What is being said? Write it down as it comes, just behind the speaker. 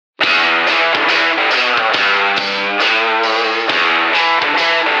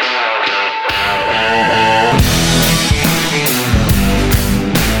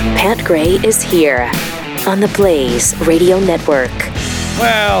Gray is here on the Blaze Radio Network.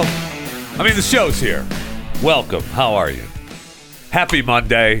 Well, I mean, the show's here. Welcome. How are you? Happy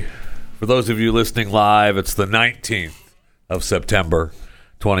Monday. For those of you listening live, it's the 19th of September,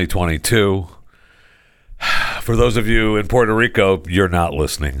 2022. For those of you in Puerto Rico, you're not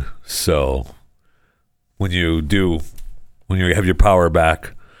listening. So when you have your power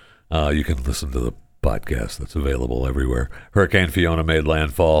back, you can listen to the podcast that's available everywhere. Hurricane Fiona made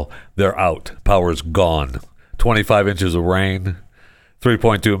landfall. They're out. Power's gone. 25 inches of rain.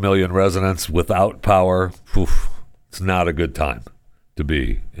 3.2 million residents without power. Oof, it's not a good time to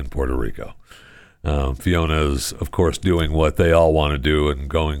be in Puerto Rico. Fiona is, of course, doing what they all want to do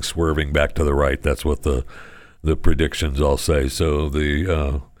and swerving back to the right. That's what the predictions all say. So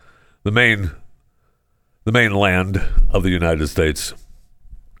the mainland of the United States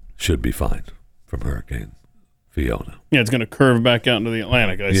should be fine from Hurricane Fiona. Yeah, it's going to curve back out into the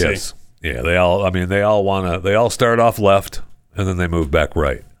Atlantic, I see. Yes. Yeah, they all start off left and then they move back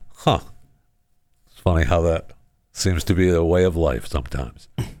right. Huh. It's funny how that seems to be a way of life sometimes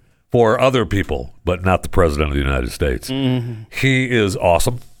for other people, but not the President of the United States. Mm-hmm. He is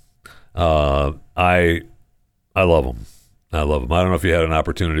awesome. I love him. I love him. I don't know if you had an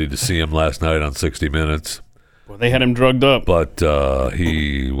opportunity to see him last night on 60 Minutes. Well, they had him drugged up. But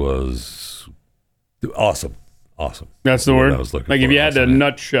he was awesome. Awesome. That's the word? I was looking like for. If you had to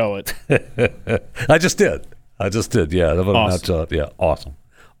nutshell it. I just did. Yeah. Awesome. Nutshell it. Yeah. Awesome.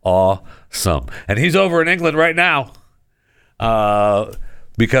 Awesome. And he's over in England right now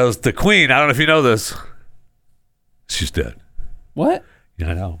because the Queen, I don't know if you know this, she's dead. What? Yeah,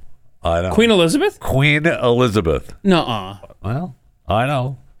 I know. Queen Elizabeth? Queen Elizabeth. Nuh-uh. Well, I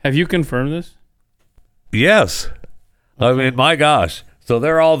know. Have you confirmed this? Yes. Okay. I mean, my gosh. So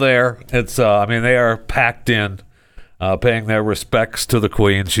they're all there. It's, they are packed in, paying their respects to the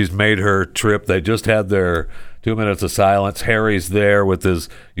Queen. She's made her trip. They just had their 2 minutes of silence. Harry's there with his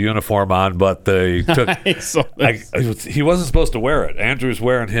uniform on, but they took. He wasn't supposed to wear it. Andrew's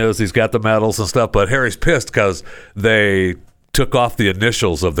wearing his. He's got the medals and stuff, but Harry's pissed because they took off the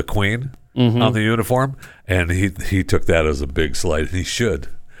initials of the Queen on the uniform, and he took that as a big slight. He should.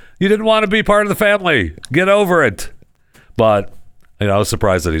 You didn't want to be part of the family. Get over it. But I was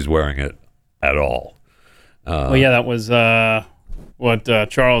surprised that he's wearing it at all. That was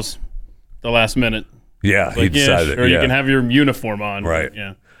Charles, the last minute. Yeah, he decided. Or you can have your uniform on. Right.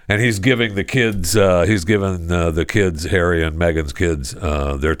 Yeah. And he's giving the kids, Harry and Meghan's kids,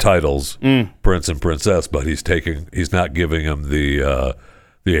 their titles, Prince and Princess, but he's not giving them the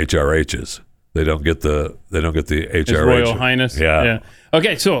HRHs. They don't get the HRH. His Royal Highness. Yeah.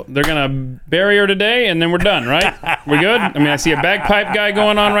 Okay, so they're gonna bury her today, and then we're done, right? We good? I mean, I see a bagpipe guy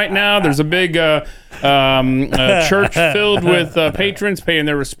going on right now. There's a big church filled with patrons paying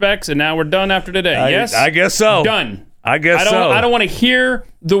their respects, and now we're done after today. Yes, I guess so. Done. I guess so. I don't want to hear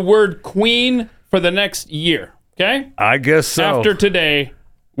the word Queen for the next year. Okay. I guess so. After today,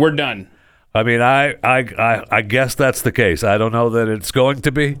 we're done. I mean, I guess that's the case. I don't know that it's going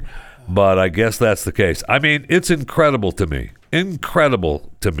to be, but I guess that's the case. I mean, it's incredible to me. And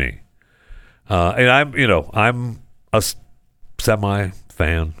I'm a semi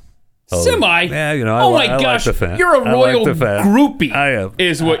fan. Semi? Yeah, oh my gosh, like the fan. You're a royal groupie. I am.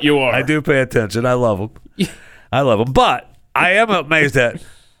 Is what you are. I do pay attention. I love them. But I am amazed at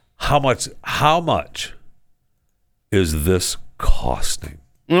how much is this costing?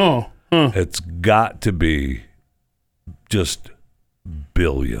 Oh. It's got to be just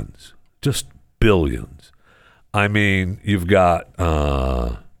billions. Just billions. I mean, you've got,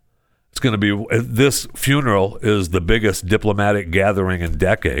 it's going to be, this funeral is the biggest diplomatic gathering in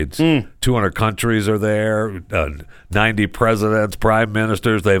decades. 200 countries are there, 90 presidents, prime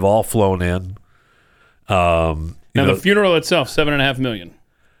ministers, they've all flown in. The funeral itself, $7.5 million.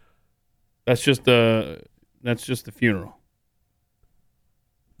 That's just the funeral.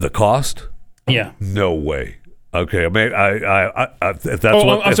 The cost? Yeah. No way. Okay, I mean, if that's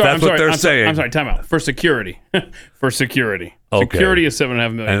what they're saying. I'm sorry, time out. For security. For security. Okay. Security is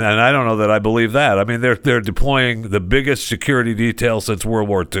 $7.5 million. And I don't know that I believe that. I mean, they're deploying the biggest security detail since World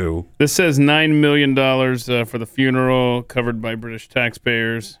War II. This says $9 million for the funeral, covered by British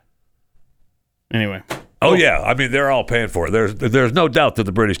taxpayers. Anyway. Oh, yeah. I mean, they're all paying for it. There's no doubt that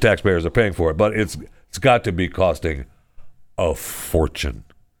the British taxpayers are paying for it, but it's got to be costing a fortune.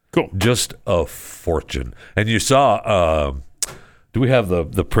 Cool. Just a fortune. And you saw, do we have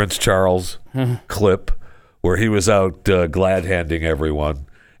the Prince Charles clip where he was out glad-handing everyone?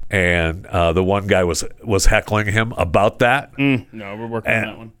 and the one guy was heckling him about that. No, we're working on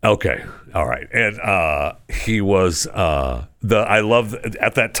that one. Okay, all right, and he was I love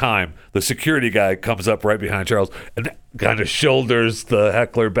at that time the security guy comes up right behind Charles and kind of shoulders the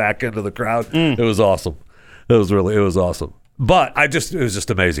heckler back into the crowd. It was awesome. It was awesome. But it was just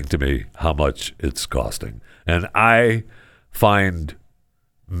amazing to me how much it's costing, and I find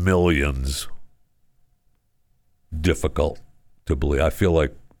millions difficult to believe. I feel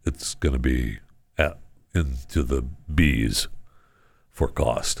like it's going to be into the B's for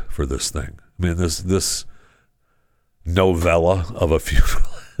cost for this thing. I mean, this novella of a funeral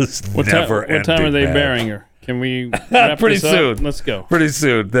is never ending. What time are they mad. burying her? Can we wrap Pretty this soon. up? Let's go. Pretty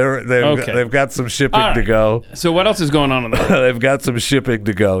soon. They've got some shipping to go. So what else is going on in the world? They've got some shipping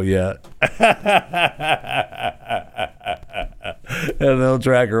to go yet. And they'll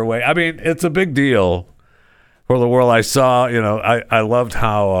drag her away. I mean, it's a big deal for the world. I saw, I loved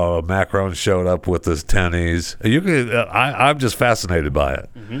how Macron showed up with his tennies. I'm just fascinated by it.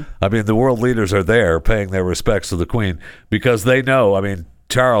 Mm-hmm. I mean, the world leaders are there paying their respects to the Queen because they know, I mean,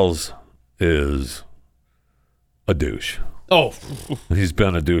 Charles is a douche. Oh. He's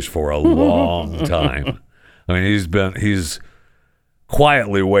been a douche for a long time. I mean, he's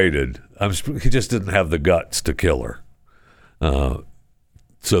quietly waited. He just didn't have the guts to kill her.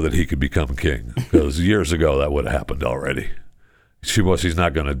 So that he could become king. Because years ago, that would have happened already. She's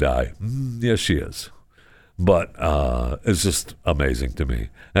not going to die. Yes, she is. But it's just amazing to me.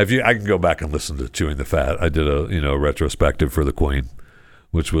 Now, I can go back and listen to Chewing the Fat. I did a retrospective for the Queen,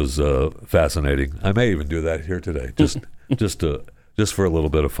 which was fascinating. I may even do that here today, just for a little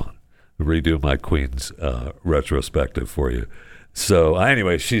bit of fun. Redo my Queen's retrospective for you. So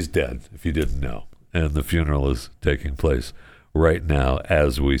anyway, she's dead, if you didn't know. And the funeral is taking place right now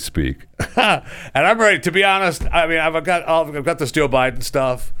as we speak. And I'm ready, to be honest. I mean, I've got this Joe Biden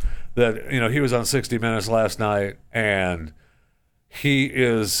stuff that, he was on 60 Minutes last night, and he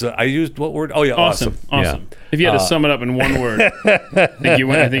is, I used what word? Oh, yeah, awesome. Yeah. If you had to sum it up in one word, I think you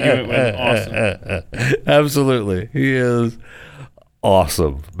went with awesome. Absolutely. He is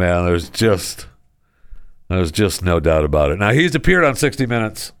awesome, man. There's just no doubt about it. Now, he's appeared on 60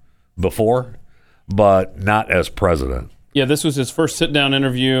 Minutes before, but not as president. Yeah, this was his first sit-down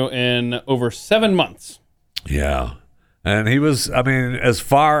interview in over 7 months. Yeah. And he was, I mean, as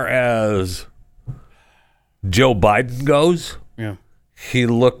far as Joe Biden goes, he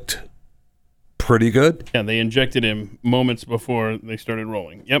looked pretty good. Yeah, they injected him moments before they started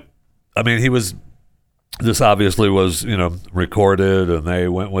rolling. Yep. I mean, this obviously was, recorded, and they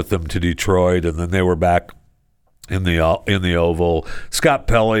went with them to Detroit, and then they were back in the Oval. Scott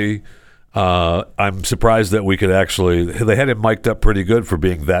Pelley, I'm surprised that we could they had him mic'd up pretty good for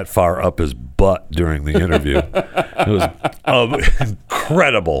being that far up his butt during the interview. It was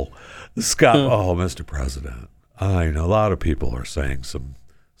incredible. Scott, Mr. President, I know a lot of people are saying some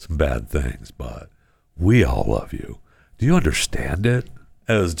bad things, but we all love you. Do you understand it?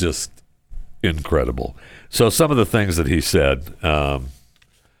 It was just incredible. So some of the things that he said. All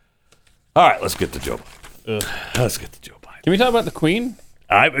right, let's get to Joe Biden. Let's get to Joe Biden. Can we talk about the Queen?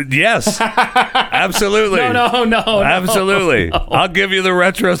 Yes, absolutely. No. Absolutely. No. I'll give you the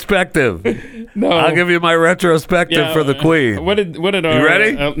retrospective. I'll give you my retrospective for the Queen. What did our... You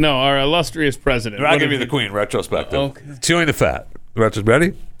ready? Our illustrious president. I'll give you the Queen retrospective. Okay. Chewing the Fat.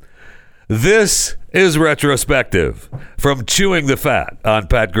 Ready? This is retrospective from Chewing the Fat on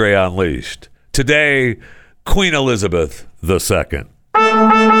Pat Gray Unleashed. Today, Queen Elizabeth II.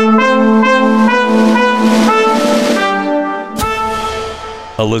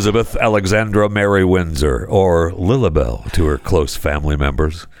 Elizabeth Alexandra Mary Windsor, or Lilibel to her close family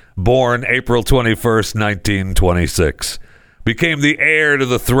members, born April 21st, 1926, became the heir to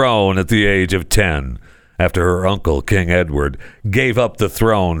the throne at the age of 10 after her uncle, King Edward, gave up the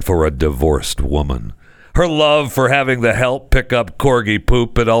throne for a divorced woman. Her love for having the help pick up corgi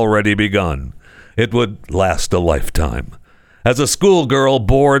poop had already begun. It would last a lifetime. As a schoolgirl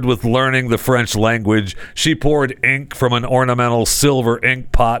bored with learning the French language, she poured ink from an ornamental silver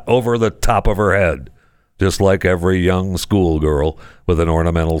ink pot over the top of her head, just like every young schoolgirl with an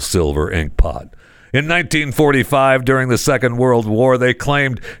ornamental silver ink pot. In 1945, during the Second World War, they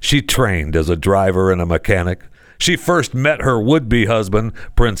claimed she trained as a driver and a mechanic. She first met her would-be husband,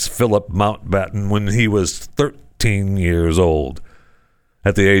 Prince Philip Mountbatten, when he was 13 years old.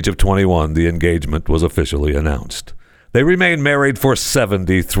 At the age of 21, the engagement was officially announced. They remained married for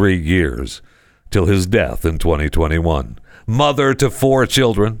 73 years, till his death in 2021. Mother to 4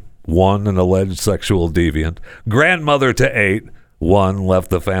 children, 1 an alleged sexual deviant. Grandmother to 8, 1 left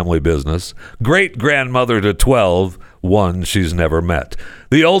the family business. Great-grandmother to 12, one she's never met.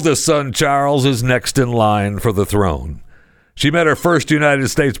 The oldest son, Charles, is next in line for the throne. She met her first United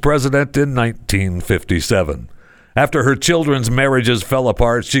States president in 1957. After her children's marriages fell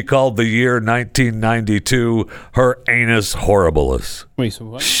apart, she called the year 1992 her annus horribilis. Wait, so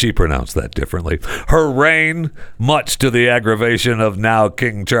what? She pronounced that differently. Her reign, much to the aggravation of now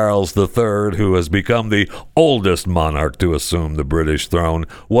King Charles III, who has become the oldest monarch to assume the British throne,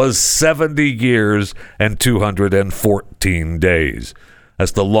 was 70 years and 214 days.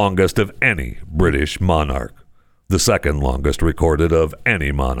 That's the longest of any British monarch. The second longest recorded of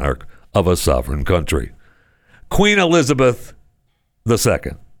any monarch of a sovereign country. Queen Elizabeth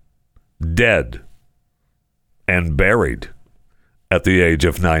II, dead and buried at the age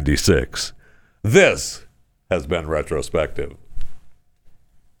of 96. This has been Retrospective.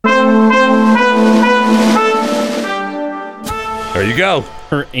 There you go.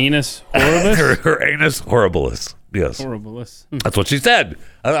 Her anus horribilis? her anus horribilis. Yes. Horribilis. That's what she said.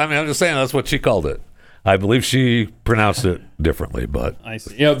 I mean, I'm just saying that's what she called it. I believe she pronounced it differently, but I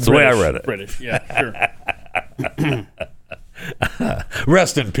see. Yeah, that's the way I read it. British, yeah, sure.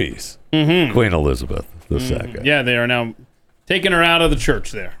 Rest in peace, Queen Elizabeth II. Yeah, they are now taking her out of the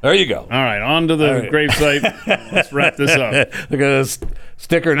church there. There you go. All right, on to the gravesite. Let's wrap this up. They're going to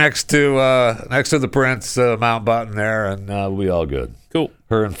stick her next to the Prince Mountbatten there, and we'll be all good. Cool.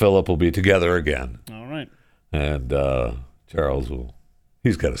 Her and Philip will be together again. All right. And Charles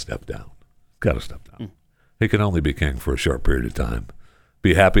he's got to step down. Got to step down. He can only be king for a short period of time.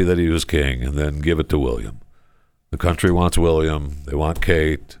 Be happy that he was king, and then give it to William. The country wants William. They want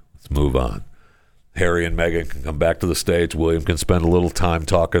Kate. Let's move on. Harry and Meghan can come back to the stage. William can spend a little time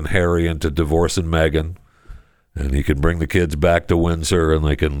talking Harry into divorcing Meghan, and he can bring the kids back to Windsor, and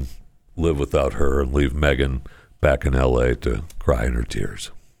they can live without her and leave Meghan back in L.A. to cry in her tears.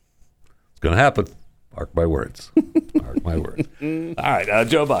 It's going to happen. Mark my words. Mark my words. All right,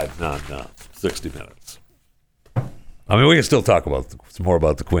 Joe Biden. No. 60 minutes. I mean, we can still talk about some more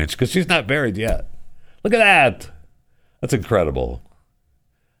about the Queen because she's not buried yet. Look at that. That's incredible.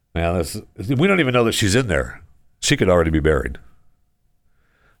 Man, we don't even know that she's in there. She could already be buried.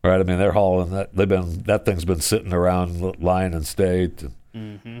 Right? I mean, they're hauling that. That thing's been sitting around lying in state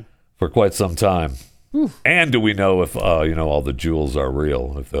for quite some time. Whew. And do we know if all the jewels are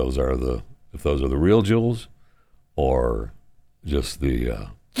real? If those are the real jewels, or just the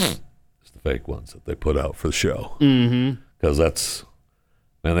fake ones that they put out for the show? Because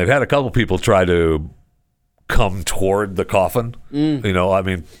they've had a couple people try to come toward the coffin. I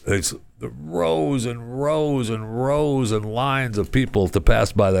mean, it's the rows and rows and rows and lines of people to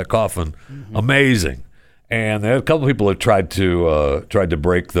pass by that coffin. Amazing. And a couple people have tried to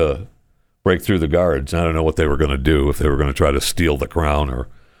break through the guards. I don't know what they were going to do, if they were going to try to steal the crown or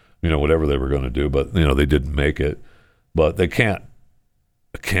whatever they were going to do, but they didn't make it. But it can't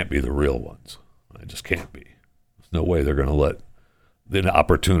be the real ones. It just can't be. There's no way they're going to let an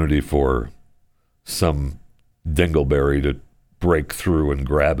opportunity for some dingleberry to break through and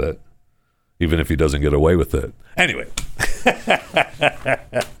grab it, even if he doesn't get away with it. Anyway.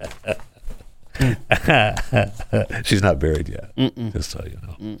 She's not buried yet. Just so you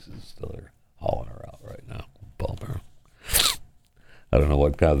know. She's still there, hauling her out right now. Bummer. I don't know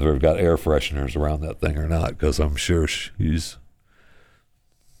what kind of, they've got air fresheners around that thing or not, because I'm sure it's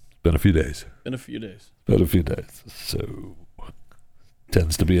been a few days. So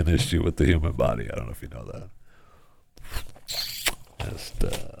tends to be an issue with the human body. I don't know if you know that. Just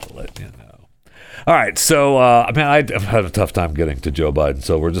letting you know. All right, so I've had a tough time getting to Joe Biden,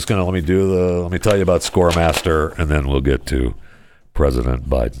 so we're just gonna let me tell you about Scoremaster, and then we'll get to President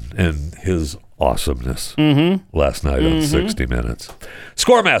Biden and his awesomeness last night on 60 Minutes.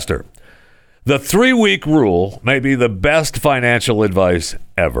 Scoremaster, the 3-week rule may be the best financial advice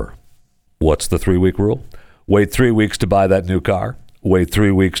ever. What's the 3-week rule? Wait 3 weeks to buy that new car. Wait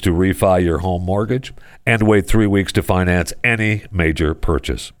 3 weeks to refi your home mortgage. And wait 3 weeks to finance any major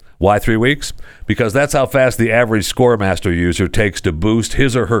purchase. Why 3 weeks? Because that's how fast the average Scoremaster user takes to boost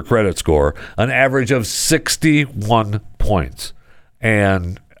his or her credit score, an average of 61 points.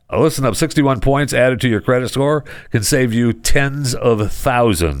 And listen up, 61 points added to your credit score can save you tens of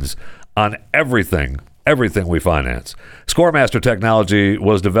thousands on everything we finance. Scoremaster technology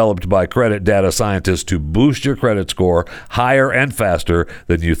was developed by credit data scientists to boost your credit score higher and faster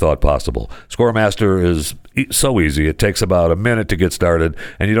than you thought possible. Scoremaster is so easy. It takes about a minute to get started,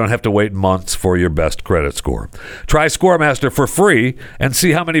 and you don't have to wait months for your best credit score. Try Scoremaster for free and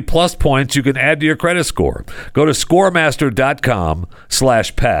see how many plus points you can add to your credit score. Go to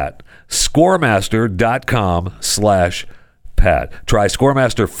scoremaster.com/Pat. Scoremaster.com/Pat. Try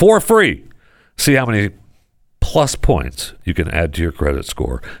Scoremaster for free. See how many plus points you can add to your credit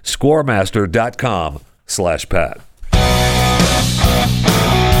score. Scoremaster.com/Pat.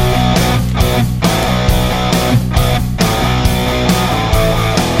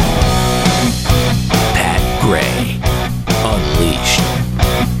 Pat Gray Unleashed.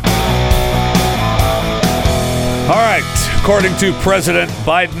 All right. According to President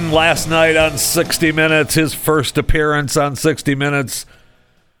Biden last night on 60 Minutes, his first appearance on 60 Minutes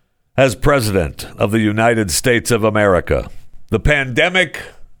as President of the United States of America, the pandemic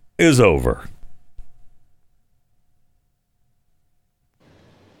is over.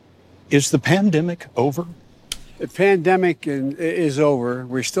 Is the pandemic over? The pandemic is over.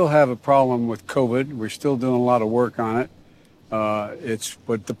 We still have a problem with COVID. We're still doing a lot of work on it.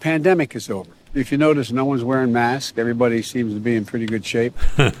 But the pandemic is over. If you notice, no one's wearing masks. Everybody seems to be in pretty good shape.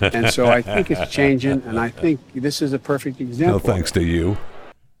 And so I think it's changing, and I think this is a perfect example. No thanks to you.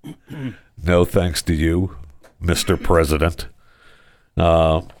 No thanks to you, Mr. President.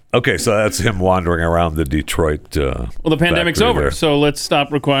 Okay, so that's him wandering around the Detroit. Well, the pandemic's over, there. so let's stop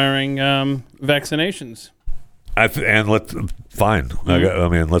requiring vaccinations. Fine. I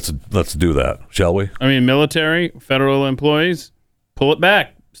mean, let's do that, shall we? I mean, military, federal employees, pull it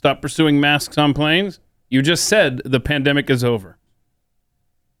back. Stop pursuing masks on planes. You just said the pandemic is over.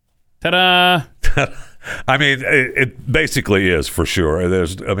 Ta-da! I mean, it basically is for sure. I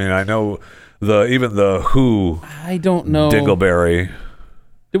know even the WHO. I don't know. Dingleberry.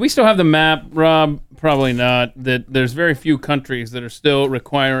 Do we still have the map, Rob? Probably not. That there's very few countries that are still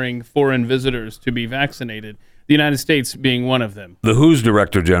requiring foreign visitors to be vaccinated. The United States being one of them. The WHO's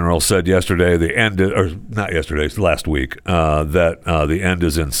Director General said yesterday, last week, that the end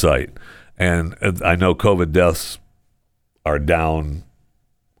is in sight. And I know COVID deaths are down,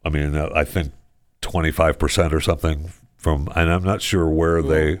 I think 25% or something and I'm not sure where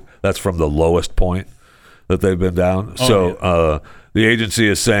that's from the lowest point that they've been down. The agency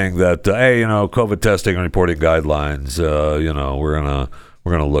is saying that, COVID testing and reporting guidelines,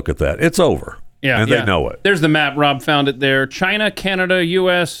 we're going to look at that. It's over. Yeah, they know it. There's the map. Rob found it there. China, Canada,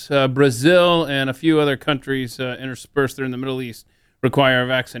 U.S., Brazil, and a few other countries interspersed there in the Middle East require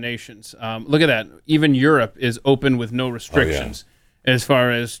vaccinations. Look at that. Even Europe is open with no restrictions as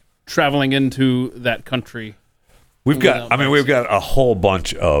far as traveling into that country. We've got a whole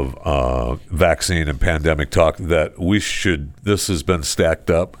bunch of vaccine and pandemic talk that this has been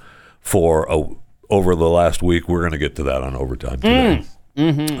stacked up for over the last week. We're going to get to that on Overtime today.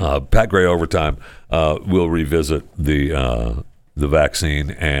 Mm-hmm. Pat Gray Overtime will revisit the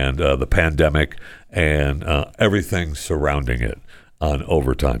vaccine and the pandemic and everything surrounding it on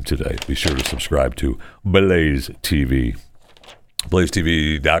Overtime today. Be sure to subscribe to Blaze TV.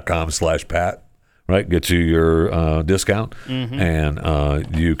 BlazeTV.com/Pat. Right, get you your discount, and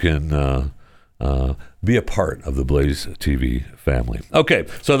you can be a part of the Blaze TV family. Okay,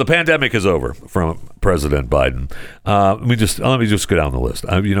 so the pandemic is over from President Biden. Let me just go down the list.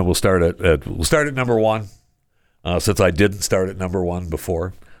 We'll start at number one, since I didn't start at number one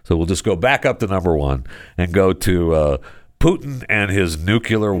before. So we'll just go back up to number one and go to Putin and his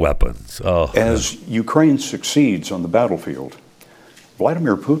nuclear weapons. As Ukraine succeeds on the battlefield,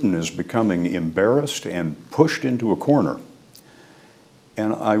 Vladimir Putin is becoming embarrassed and pushed into a corner.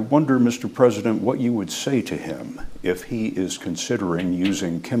 And I wonder, Mr. President, what you would say to him if he is considering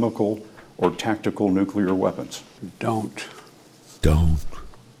using chemical or tactical nuclear weapons. Don't. It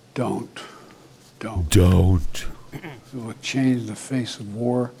will change the face of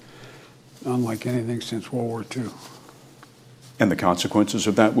war, unlike anything since World War II. And the consequences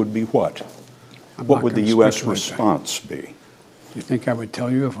of that would be what? What would the U.S. response be? Do you think I would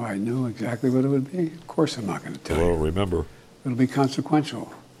tell you if I knew exactly what it would be? Of course I'm not going to tell you. Well, remember. It'll be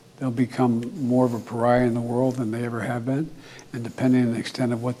consequential. They'll become more of a pariah in the world than they ever have been. And depending on the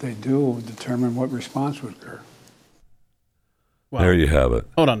extent of what they do, will determine what response would occur. Wow. There you have it.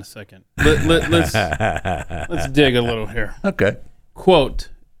 Hold on a second. Let's dig a little here. Okay. Quote,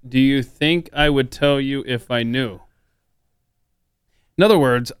 do you think I would tell you if I knew? In other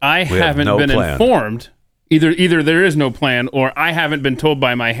words, I haven't been informed. Either there is no plan or I haven't been told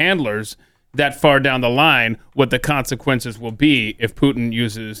by my handlers that far down the line what the consequences will be if Putin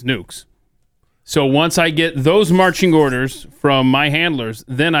uses nukes. So once I get those marching orders from my handlers,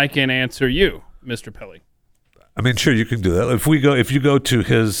 then I can answer you, Mr. Pelly. I mean, sure, you can do that. If you go to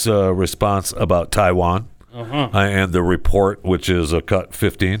his response about Taiwan and the report, which is a cut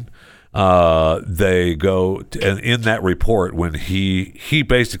 15, they go and in that report when he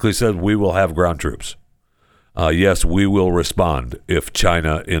basically said we will have ground troops. Yes, we will respond if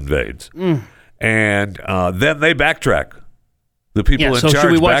China invades. And then they backtrack. The people in charge backtrack. So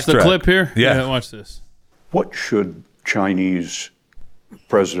should we watch the clip here? Yeah. Watch this. What should Chinese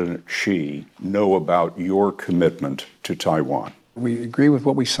President Xi know about your commitment to Taiwan? We agree with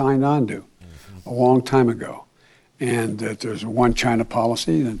what we signed on to a long time ago. And that there's a one China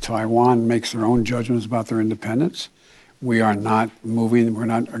policy, and Taiwan makes their own judgments about their independence. We are not moving, we're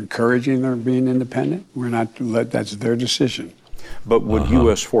not encouraging their being independent. That's their decision. But would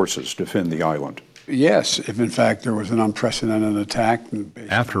U.S. forces defend the island? Yes, if in fact there was an unprecedented attack.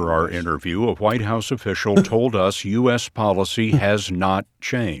 After our interview, a White House official told us U.S. policy has not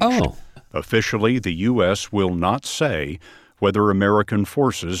changed. Officially, the U.S. will not say whether American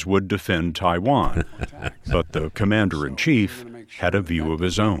forces would defend Taiwan. But the commander-in-chief had a view of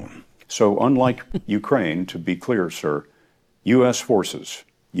his own. So unlike Ukraine, to be clear, sir, U.S. forces,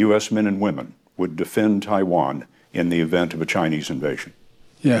 U.S. men and women would defend Taiwan in the event of a Chinese invasion?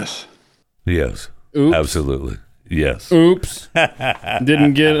 Yes. Yes. Oops. Absolutely. Yes. Oops.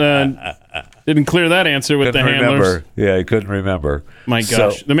 Didn't clear that answer with couldn't the handlers. Remember. Yeah, he couldn't remember. My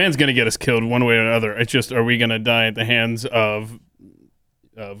gosh. The man's going to get us killed one way or another. It's just, are we going to die at the hands of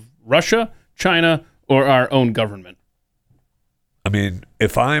Russia, China, or our own government? I mean,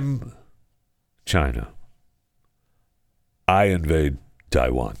 if I'm China, I invade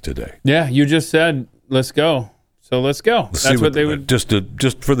Taiwan today. Yeah, you just said, let's go. So let's go. That's what they would... Just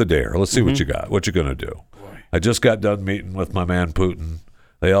for the dare. Let's see what you got. What you going to do? Boy. I just got done meeting with my man Putin.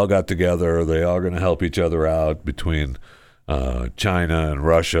 They all got together. They all going to help each other out between China and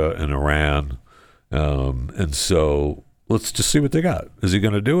Russia and Iran. And so let's just see what they got. Is he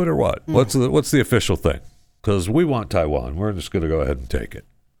going to do it or what? What's the official thing? Because we want Taiwan. We're just going to go ahead and take it.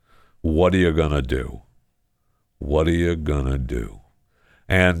 What are you going to do? What are you going to do?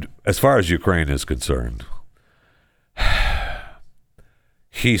 And as far as Ukraine is concerned,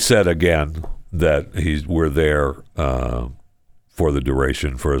 he said again that we're there for the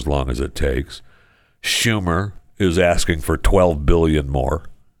duration, for as long as it takes. Schumer is asking for $12 billion more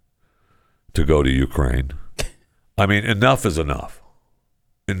to go to Ukraine. I mean, enough is enough.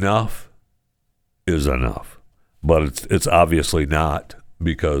 Enough is enough. But it's obviously not,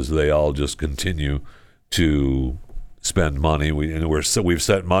 because they all just continue to spend money. We've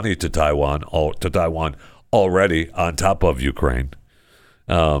sent money to Taiwan already on top of Ukraine.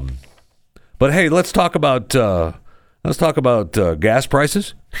 But hey, let's talk about gas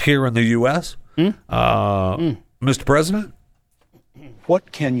prices here in the U.S. Mr. President,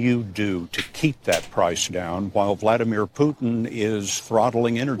 what can you do to keep that price down while Vladimir Putin is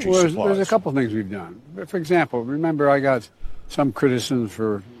throttling energy supplies? There's a couple of things we've done. For example, remember I got some criticism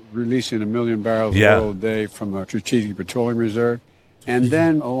for releasing 1 million barrels of oil a day from the Strategic Petroleum Reserve. And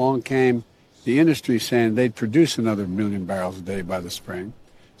then along came the industry saying they'd produce another 1 million barrels a day by the spring.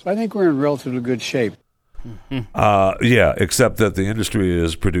 So I think we're in relatively good shape. Except that the industry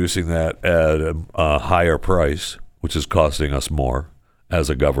is producing that at a higher price, which is costing us more as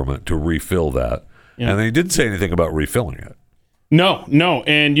a government to refill that. Yeah. And they didn't say anything about refilling it. No.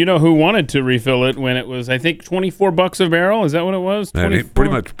 And you know who wanted to refill it when it was, I think, $24 a barrel? Is that what it was? And he pretty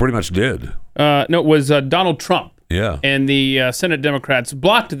much did. No, it was Donald Trump. Yeah. And the Senate Democrats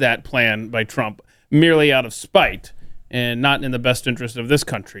blocked that plan by Trump merely out of spite and not in the best interest of this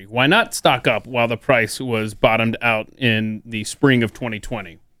country. Why not stock up while the price was bottomed out in the spring of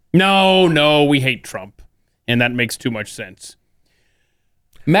 2020? No, we hate Trump. And that makes too much sense.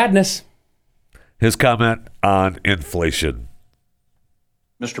 Madness. His comment on inflation.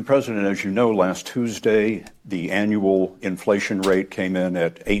 Mr. President, as you know, last Tuesday, the annual inflation rate came in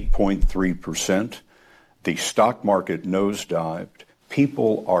at 8.3%. The stock market nosedived.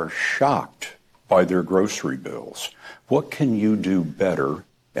 People are shocked by their grocery bills. What can you do better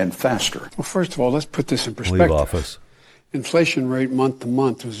and faster? Well, first of all, let's put this in perspective. Leave office. Inflation rate month to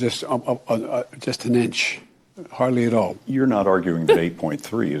month was just an inch. Hardly at all. You're not arguing that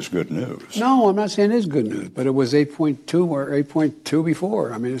 8.3 is good news. No, I'm not saying it's good news, but it was 8.2 or 8.2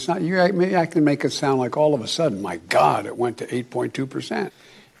 before. I mean, it's not. I can make it sound like all of a sudden, my God, it went to 8.2%.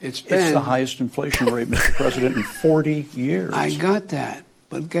 It's the highest inflation rate, Mr. President, in 40 years. I got that,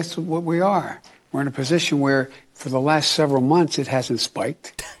 but guess what we are? We're in a position where, for the last several months, it hasn't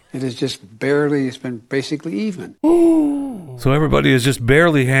spiked. It is just barely. It's been basically even. So everybody is just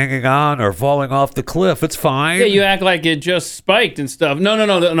barely hanging on or falling off the cliff. It's fine. Yeah, you act like it just spiked and stuff. No.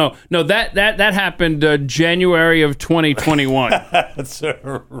 That happened January of 2021. That's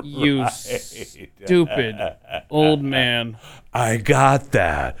right. You stupid old man. I got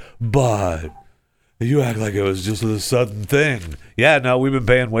that, but you act like it was just a sudden thing. Yeah, no, we've been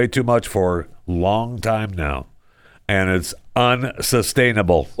paying way too much for a long time now, and it's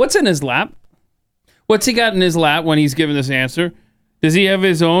unsustainable. What's in his lap? What's he got in his lap when he's giving this answer? Does he have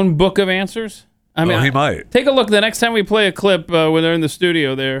his own book of answers? I mean, he might. Take a look. The next time we play a clip when they're in the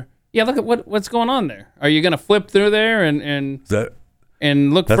studio there, look at what's going on there. Are you going to flip through there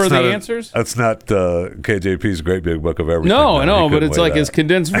and look for the answers? That's not KJP's Great Big Book of Everything. No, I know, but it's like his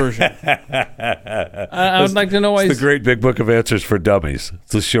condensed version. I would like to know why it's the Great Big Book of Answers for Dummies.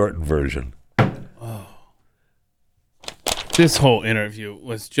 It's a shortened version. Oh. This whole interview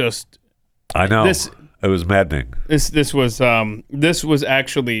was just... I know. It was maddening. This was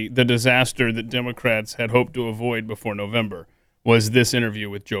actually the disaster that Democrats had hoped to avoid before November, was this interview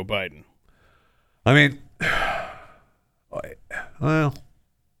with Joe Biden. I mean... Well,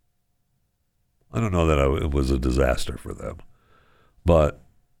 I don't know that it was a disaster for them, but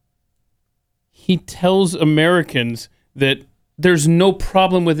he tells Americans that there's no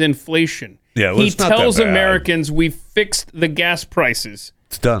problem with inflation. Yeah, he tells Americans we fixed the gas prices.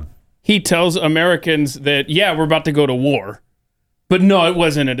 It's done. He tells Americans that, we're about to go to war, but no, it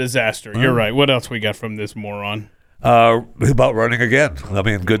wasn't a disaster. You're right. What else we got from this moron? About running again. I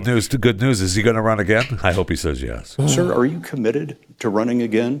mean, good news to good news. Is he going to run again? I hope he says yes. Sir, are you committed to running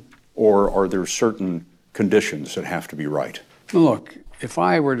again, or are there certain conditions that have to be right? Look, if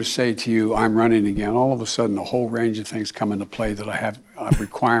I were to say to you, I'm running again, all of a sudden a whole range of things come into play that I have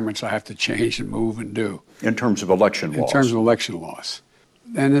requirements I have to change and move and do. In terms of election laws? In terms of election laws.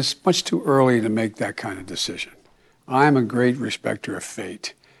 And it's much too early to make that kind of decision. I'm a great respecter of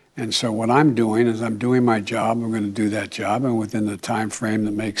fate. And so what I'm doing is I'm doing my job. I'm going to do that job. And within the time frame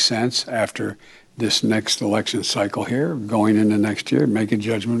that makes sense after this next election cycle here, going into next year, make a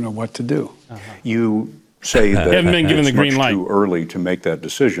judgment of what to do. You say that haven't been given the green light. Too early to make that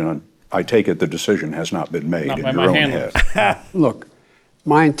decision. I take it the decision has not been made in your own head. Look,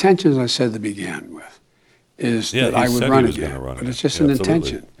 my intention, as I said to begin with, is that I would run again. But it's just an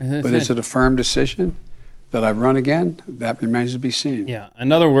intention. But is it a firm decision that I run again? That remains to be seen. Yeah.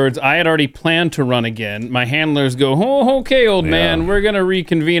 In other words, I had already planned to run again. My handlers go, "Oh, okay, old man, we're going to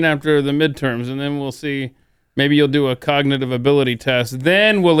reconvene after the midterms, and then we'll see. Maybe you'll do a cognitive ability test.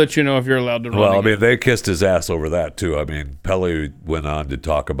 Then we'll let you know if you're allowed to run again." I mean, they kissed his ass over that, too. I mean, Pele went on to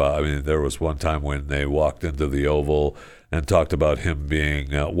talk about, I mean, there was one time when they walked into the Oval and talked about him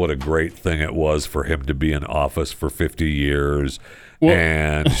being, what a great thing it was for him to be in office for 50 years. Well,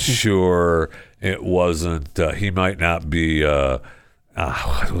 and sure, it wasn't, he might not be,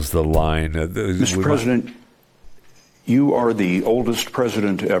 what was the line? Mr. President, you are the oldest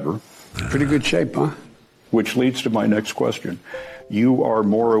president ever. Pretty good shape, huh? Which leads to my next question. You are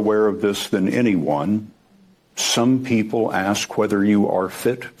more aware of this than anyone. Some people ask whether you are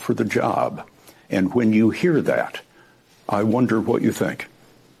fit for the job. And when you hear that, I wonder what you think.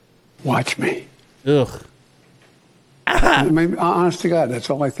 Watch me. Ugh. I mean, honest to God, that's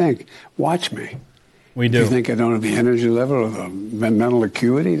all I think. Watch me. We do. If you think I don't have the energy level or the mental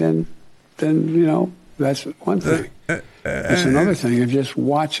acuity, then you know, that's one thing. It's another thing of just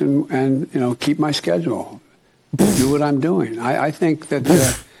watch and you know, keep my schedule. Do what I'm doing. I think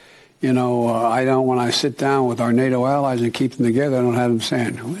that, you know, I don't, when I sit down with our NATO allies and keep them together, I don't have them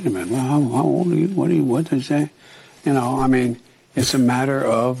saying, wait a minute, well, how old are you? What did they say? You know, I mean, it's a matter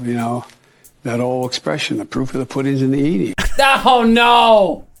of, you know, that old expression, the proof of the pudding's in the eating. Oh,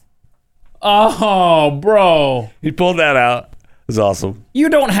 no. Oh, bro. He pulled that out. It was awesome. You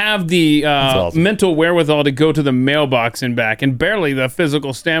don't have the awesome. mental wherewithal to go to the mailbox and back, and barely the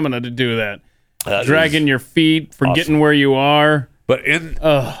physical stamina to do that. Dragging your feet, forgetting where you are. But in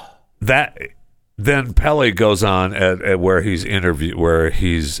that, then Pele goes on at where he's introducing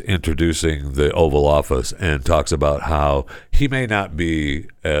the Oval Office and talks about how he may not be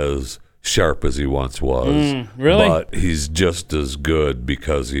as sharp as he once was. Really? But he's just as good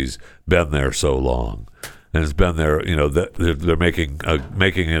because he's been there so long. And it's been there, you know, they're making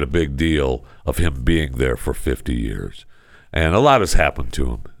it a big deal of him being there for 50 years. And a lot has happened to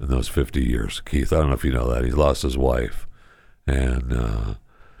him in those 50 years, Keith. I don't know if you know that. He lost his wife and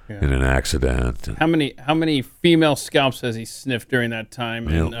in an accident. How many female scalps has he sniffed during that time?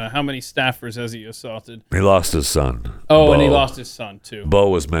 And how many staffers has he assaulted? He lost his son. Oh, Bo. And he lost his son, too. Bo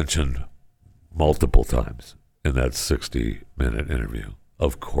was mentioned multiple times in that 60-minute interview,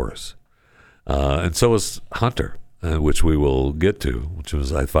 of course. And so was Hunter, which we will get to, which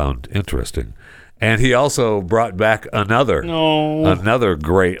was I found interesting. And he also brought back another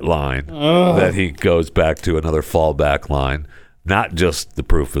great line that he goes back to, another fallback line. Not just the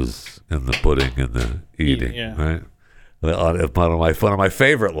proof is in the pudding and the eating, right? One of my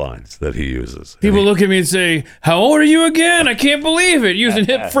favorite lines that he uses. People look at me and say, "How old are you again? I can't believe it." Using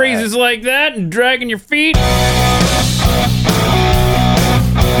hip phrases like that and dragging your feet.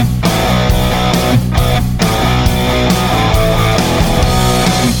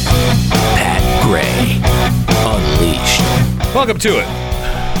 Pat Welcome to it.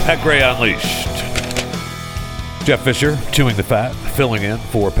 Pat Gray Unleashed. Jeff Fisher, chewing the fat, filling in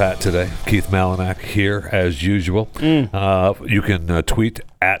for Pat today. Keith Malinak here as usual. You can tweet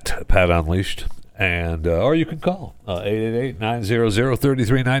at Pat Unleashed, and or you can call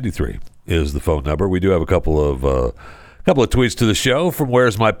 888-900-3393 is the phone number. We do have a couple of tweets to the show from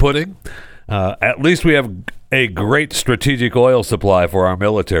Where's My Pudding. At least we have a great strategic oil supply for our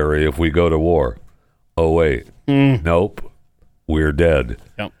military if we go to war. Oh, wait. Nope. We're dead.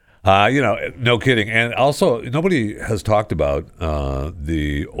 Yep. No kidding. And also, nobody has talked about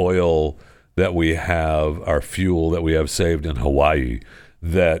the oil that we have, our fuel that we have saved in Hawaii,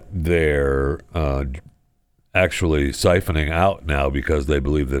 that they're actually siphoning out now because they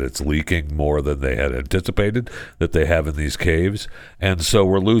believe that it's leaking more than they had anticipated that they have in these caves. And so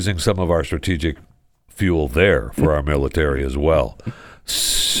we're losing some of our strategic fuel there for our military as well.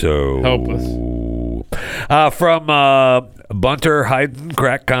 So helpless. From Bunter Hayden,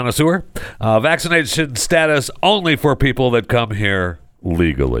 crack connoisseur, vaccination status only for people that come here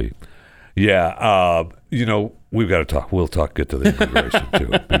legally. Yeah, we've got to talk. We'll get to the immigration too,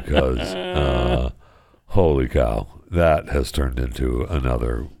 because holy cow, that has turned into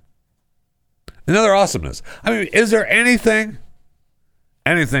another awesomeness. I mean, is there anything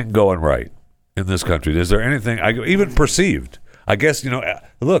going right in this country? Is there anything even perceived? I guess,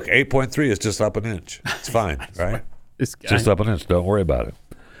 look, 8.3 is just up an inch. It's fine, right? This guy. Just up an inch. Don't worry about it.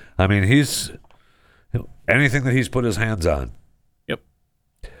 I mean, anything that he's put his hands on. Yep.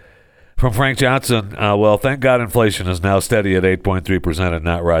 From Frank Johnson, well, thank God inflation is now steady at 8.3% and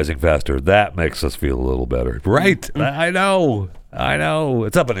not rising faster. That makes us feel a little better. Right. I know.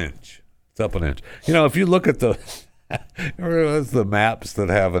 It's up an inch. If you look at the maps that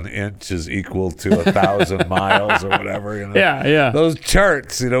have an inch is equal to 1,000 miles or whatever. Yeah. Those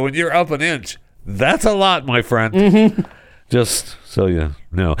charts, when you're up an inch, that's a lot, my friend. Just so you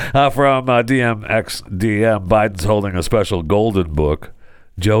know. From DMXDM, Biden's holding a special golden book.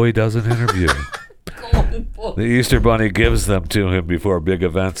 Joey does an interview. The Easter Bunny gives them to him before big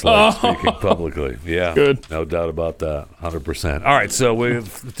events like speaking publicly. Yeah, good. No doubt about that. 100%. All right, so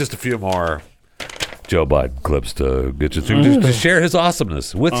we've just a few more Joe Biden clips to get you through, just to share his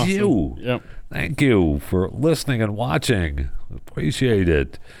awesomeness with you. Yep. Thank you for listening and watching. Appreciate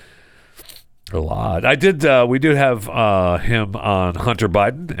it a lot. We do have him on Hunter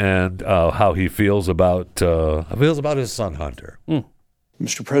Biden and how he feels about his son Hunter.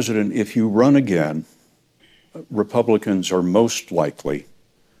 Mr. President, if you run again, Republicans are most likely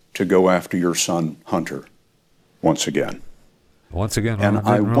to go after your son Hunter once again. And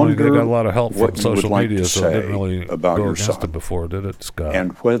I wonder they got a lot of help what from social you would media, like to so it didn't say really about go your against son, him before, did it, Scott?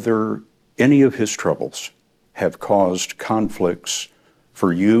 and whether any of his troubles have caused conflicts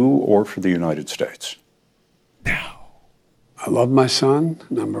for you or for the United States. I love my son,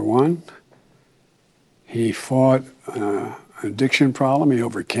 number one. He fought an addiction problem. He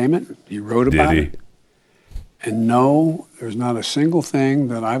overcame it. He wrote about it. And no, there's not a single thing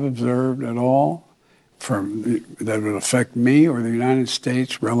that I've observed at all that would affect me or the United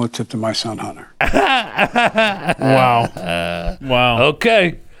States relative to my son Hunter. Wow.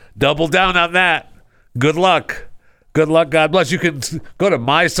 Okay. Double down on that. Good luck. God bless. You can go to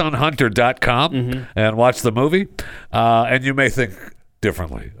mysonhunter.com and watch the movie, and you may think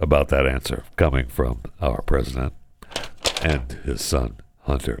differently about that answer coming from our president and his son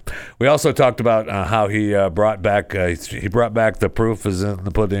Hunter. We also talked about how he brought back the proof is in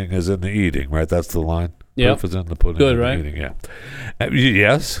the pudding is in the eating, right? That's the line. Yep. Proof is in the pudding. Good, is in right? the eating. Yeah.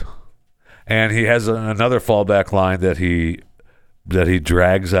 Yes. And he has another fallback line that he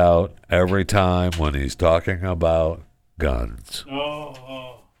drags out every time when he's talking about guns.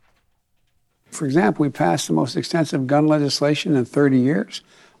 For example, we passed the most extensive gun legislation in 30 years.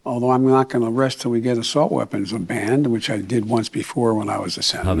 Although I'm not going to rest till we get assault weapons banned, which I did once before when I was a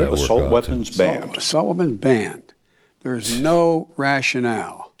senator. How'd that work Assault out, weapons banned. Assault weapons banned. There's no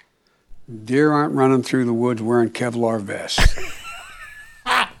rationale. Deer aren't running through the woods wearing Kevlar vests.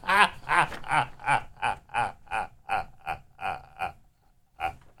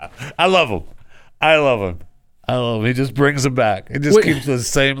 I love him. He just brings them back. He just keeps the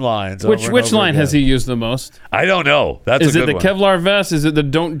same lines. Which line has he used the most? I don't know. Is it the Kevlar vest? Is it the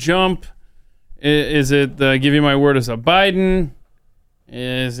don't jump? Is it the give you my word as a Biden?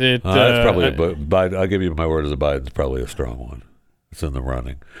 Is it? That's probably a Biden. I'll give you my word as a Biden. It's probably a strong one. It's in the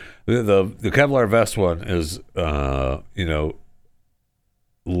running. The Kevlar vest one is,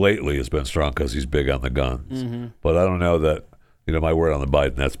 lately has been strong because he's big on the guns. Mm-hmm. But I don't know that my word on the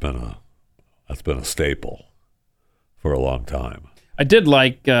Biden. That's been a staple for a long time. I did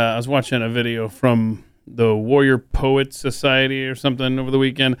like. I was watching a video from the Warrior Poets Society or something over the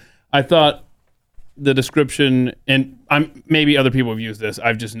weekend. I thought the description, and maybe other people have used this,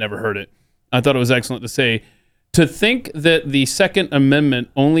 I've just never heard it. I thought it was excellent to say, to think that the Second Amendment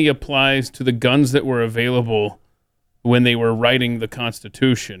only applies to the guns that were available when they were writing the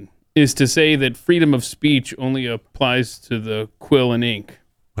Constitution is to say that freedom of speech only applies to the quill and ink.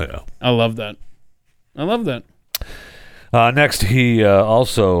 Yeah. I love that. Next, he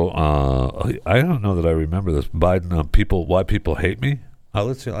also, I don't know that I remember this, Biden, why people hate me.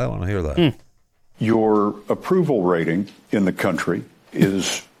 Let's see, I want to hear that. Your approval rating in the country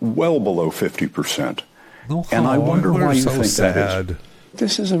is well below 50%. And I wonder why you think that is.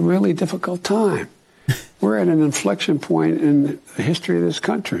 This is a really difficult time. We're at an inflection point in the history of this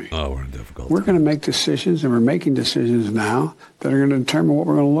country. Oh, we're in difficult. We're going to make decisions, and we're making decisions now that are going to determine what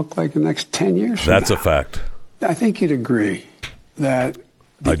we're going to look like in the next 10 years from That's now. a fact. I think you'd agree that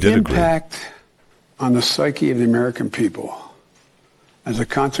the impact on the psyche of the American people as a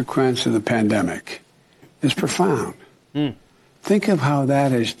consequence of the pandemic is profound. Think of how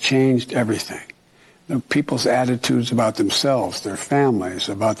that has changed everything. People's attitudes about themselves, their families,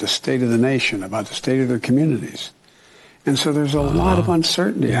 about the state of the nation, about the state of their communities. And so there's a lot of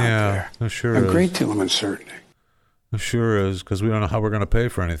uncertainty out there. There sure a is. great deal of uncertainty. There sure is, because we don't know how we're going to pay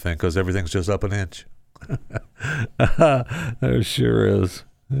for anything, because everything's just up an inch. There sure is.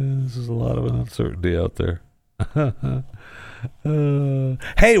 There's a lot of uncertainty out there.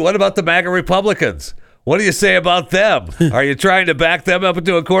 Hey, what about the MAGA Republicans? What do you say about them? Are you trying to back them up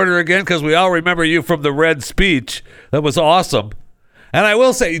into a corner again? Because we all remember you from the Red speech. That was awesome. And I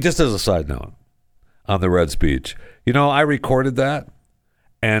will say, just as a side note, on the Red speech, I recorded that,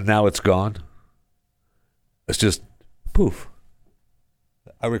 and now it's gone. It's just poof.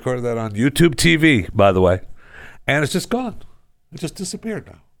 I recorded that on YouTube TV, by the way, and it's just gone. It just disappeared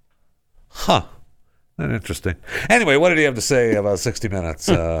now. Huh. That's interesting. Anyway, what did he have to say about 60 Minutes,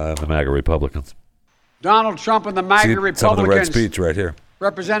 the MAGA Republicans? Donald Trump and the MAGA Republicans some of the Red speech right here.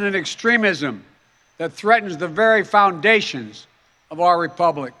 represent an extremism that threatens the very foundations of our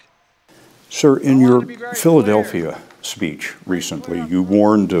republic. Sir, in your Philadelphia speech recently, you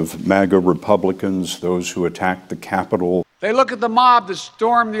warned of MAGA Republicans, those who attacked the Capitol. They look at the mob that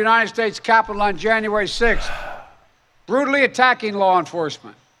stormed the United States Capitol on January 6th, brutally attacking law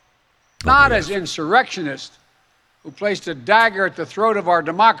enforcement, not as insurrectionists who placed a dagger at the throat of our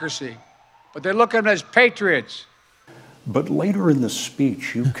democracy, but they look at them as patriots. But later in the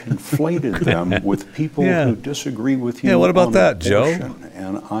speech, you conflated them with people who disagree with you. Yeah, what about on that, Joe?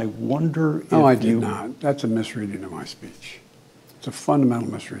 And I wonder if No, I did not. That's a misreading of my speech. It's a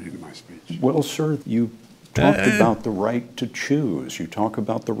fundamental misreading of my speech. Well, sir, you talked about the right to choose. You talk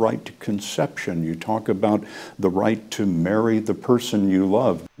about the right to conception. You talk about the right to marry the person you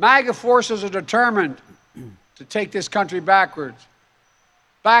love. MAGA forces are determined to take this country backwards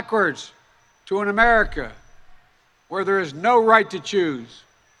to an America where there is no right to choose,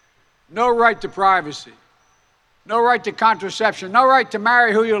 no right to privacy, no right to contraception, no right to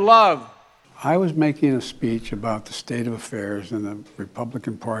marry who you love. I was making a speech about the state of affairs in the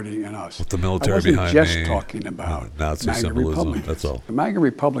Republican Party and us. With the military I wasn't behind just me. talking about Nazi MAGA symbolism, Republicans. that's all. The MAGA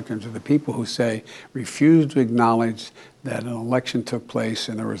Republicans are the people who refuse to acknowledge that an election took place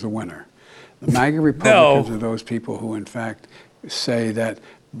and there was a winner. The MAGA Republicans are those people who, in fact, say that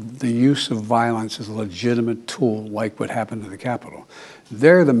the use of violence is a legitimate tool, like what happened to the Capitol.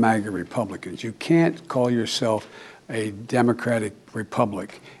 They're the MAGA Republicans. You can't call yourself a democratic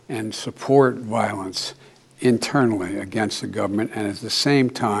republic and support violence internally against the government and at the same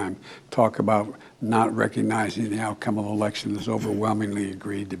time talk about not recognizing the outcome of election is overwhelmingly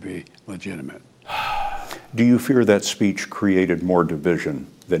agreed to be legitimate. Do you fear that speech created more division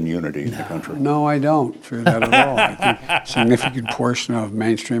than unity in the country? No, I don't fear that at all. I think a significant portion of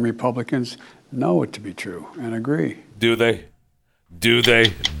mainstream Republicans know it to be true and agree. Do they? Do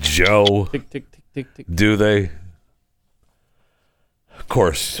they, Joe? Tick, tick, tick, tick, tick. Do they? Of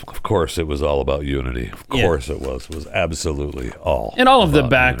course, it was all about unity. Of course it was. It was absolutely all. And all of the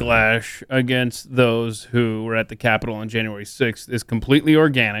about backlash against those who were at the Capitol on January 6th is completely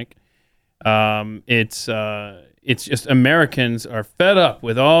organic. It's just Americans are fed up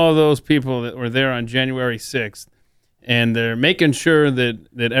with all those people that were there on January 6th, and they're making sure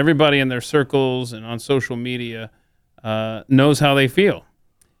that everybody in their circles and on social media knows how they feel.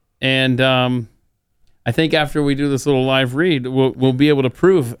 And I think after we do this little live read, we'll be able to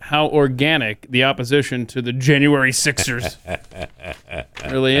prove how organic the opposition to the January Sixers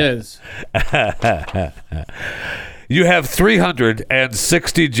really is. You have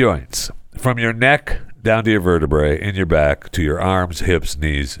 360 joints from your neck down to your vertebrae, in your back, to your arms, hips,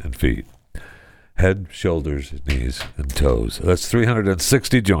 knees, and feet. Head, shoulders, knees, and toes. That's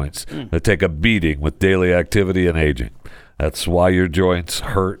 360 joints that take a beating with daily activity and aging. That's why your joints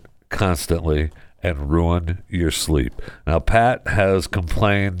hurt constantly and ruin your sleep. Now, Pat has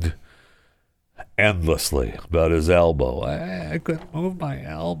complained endlessly about his elbow. I couldn't move my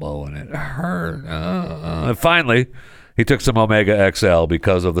elbow and it hurt. And finally, he took some Omega XL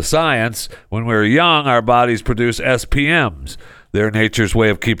because of the science. When we're young, our bodies produce SPMs. They're nature's way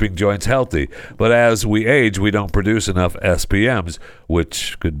of keeping joints healthy. But as we age, we don't produce enough SPMs,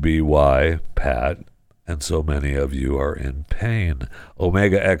 which could be why Pat and so many of you are in pain.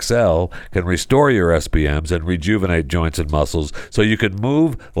 Omega XL can restore your SPMs and rejuvenate joints and muscles so you can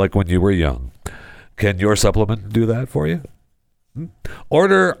move like when you were young. Can your supplement do that for you?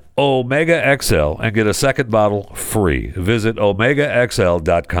 Order Omega XL and get a second bottle free. Visit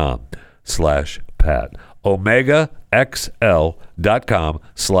OmegaXL.com/Pat.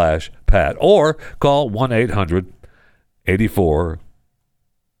 OmegaXL.com/Pat. Or call 1-800-84.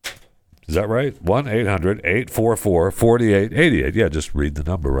 Is that right? 1-800-844-4888. Yeah, just read the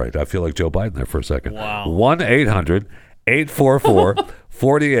number right. I feel like Joe Biden there for a second. Wow.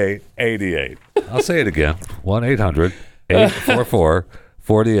 1-800-844-4888. I'll say it again.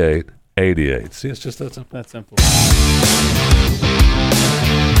 1-800-844-4888. See, it's just that simple. That's simple.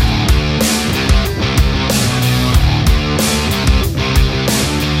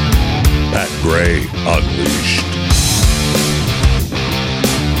 Pat Gray Unleashed.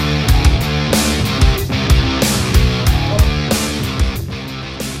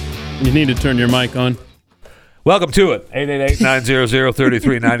 You need to turn your mic on. Welcome to it.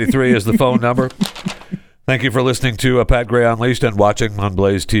 888-900-3393 is the phone number. Thank you for listening to Pat Gray Unleashed and watching on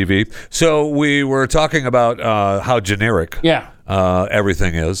Blaze TV. So we were talking about how generic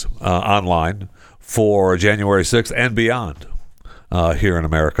everything is online for January 6th and beyond here in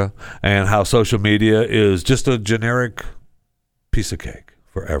America, and how social media is just a generic piece of cake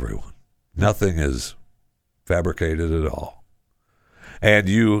for everyone. Nothing is fabricated at all. And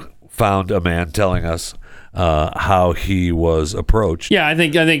you found a man telling us how he was approached. Yeah, I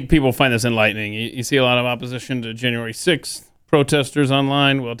think people find this enlightening. You see a lot of opposition to January 6th protesters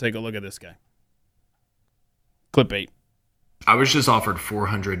online. Well, take a look at this guy. Clip 8. I was just offered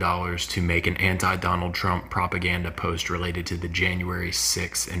 $400 to make an anti-Donald Trump propaganda post related to the January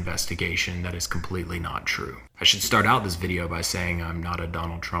 6th investigation that is completely not true. I should start out this video by saying I'm not a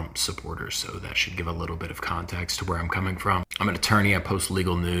Donald Trump supporter, so that should give a little bit of context to where I'm coming from. I'm an attorney. I post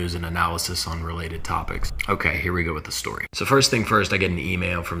legal news and analysis on related topics. Okay, here we go with the story. So first thing first, I get an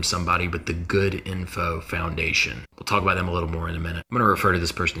email from somebody with the Good Info Foundation. We'll talk about them a little more in a minute. I'm going to refer to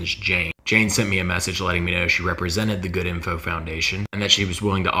this person as Jane. Jane sent me a message letting me know she represented the Good Info Foundation and that she was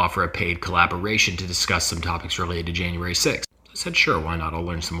willing to offer a paid collaboration to discuss some topics related to January 6th. I said, sure, why not? I'll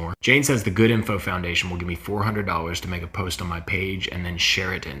learn some more. Jane says the Good Info Foundation will give me $400 to make a post on my page and then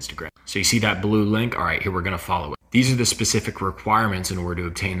share it to Instagram. So you see that blue link? All right, here we're going to follow it. These are the specific requirements in order to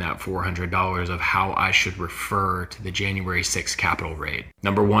obtain that $400 of how I should refer to the January 6th Capitol raid.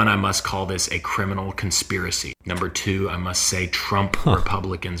 Number 1, I must call this a criminal conspiracy. Number 2, I must say Trump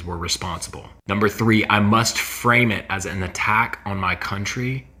Republicans were responsible. Number 3, I must frame it as an attack on my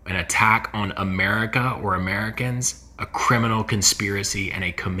country, an attack on America or Americans, a criminal conspiracy, and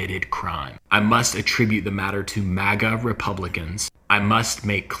a committed crime. I must attribute the matter to MAGA Republicans. I must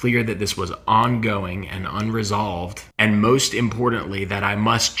make clear that this was ongoing and unresolved. And most importantly, that I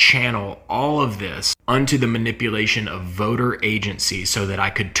must channel all of this unto the manipulation of voter agencies so that I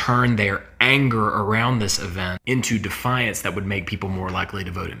could turn their anger around this event into defiance that would make people more likely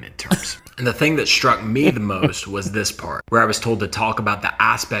to vote in midterms. And the thing that struck me the most was this part, where I was told to talk about the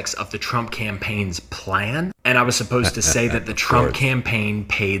aspects of the Trump campaign's plan. And I was supposed to say that the Trump campaign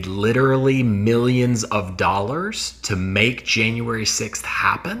paid literally millions of dollars to make January 6th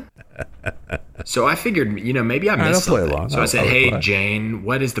happen. So I figured, maybe I missed something. So I said, hey, Jane,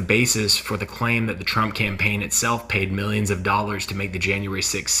 what is the basis for the claim that the Trump campaign itself paid millions of dollars to make the January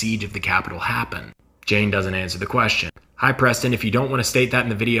 6th siege of the Capitol happen? Jane doesn't answer the question. Hi, Preston. If you don't want to state that in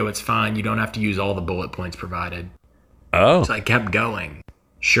the video, it's fine. You don't have to use all the bullet points provided. Oh. So I kept going.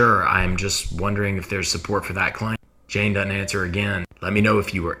 Sure, I'm just wondering if there's support for that claim. Jane doesn't answer again. Let me know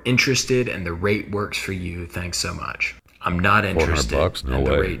if you are interested and the rate works for you. Thanks so much. I'm not interested, and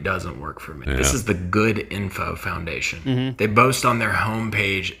the rate doesn't work for me. Yeah. This is the Good Info Foundation. Mm-hmm. They boast on their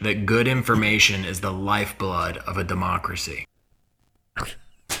homepage that good information is the lifeblood of a democracy.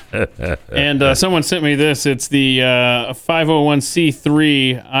 And someone sent me this. It's the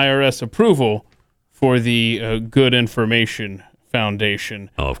 501c3 IRS approval for the Good Information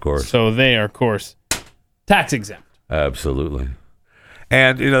Foundation. Oh, of course. So they are, of course, tax exempt. Absolutely.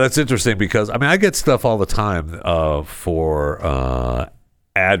 And that's interesting because I get stuff all the time for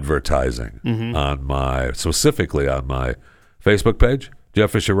advertising specifically on my Facebook page,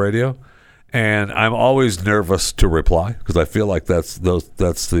 Jeff Fisher Radio, and I'm always nervous to reply because I feel like that's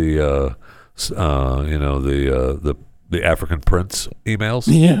the the African Prince emails.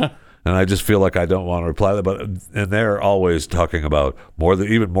 Yeah. And I just feel like I don't want to reply to them. And they're always talking about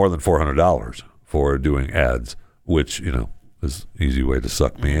even more than $400 for doing ads, which, is an easy way to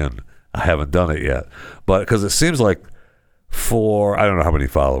suck me in. I haven't done it yet. But because it seems like I don't know how many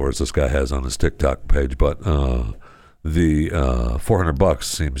followers this guy has on his TikTok page, but the $400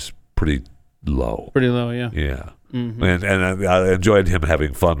 seems pretty low. Pretty low, yeah. Yeah. Mm-hmm. And I enjoyed him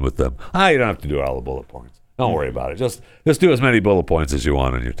having fun with them. You don't have to do all the bullet points. Don't worry about it. Just do as many bullet points as you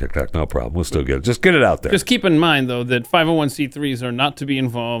want on your TikTok. No problem. We'll still get it. Just get it out there. Just keep in mind, though, that 501c3s are not to be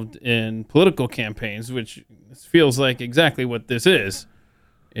involved in political campaigns, which feels like exactly what this is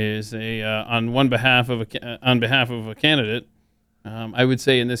on behalf of a candidate. I would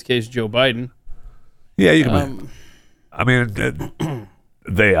say in this case, Joe Biden. Yeah, you can.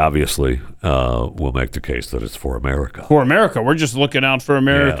 They obviously will make the case that it's for America. For America. We're just looking out for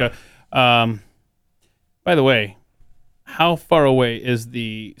America. Yeah. By the way, how far away is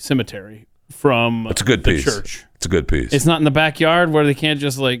the cemetery from it's a good the piece. church? It's a good piece. It's not in the backyard where they can't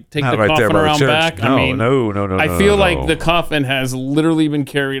just take not the right coffin there around back? No, no. I feel like the coffin has literally been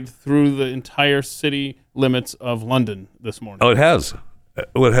carried through the entire city limits of London this morning. Oh, it has.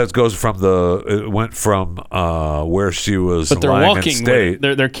 Goes from it went from where she was but they're lying walking in state.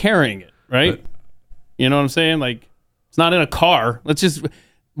 They're carrying it, right? You know what I'm saying? It's not in a car.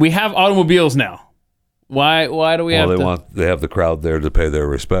 We have automobiles now. Why do we have to? They have the crowd there to pay their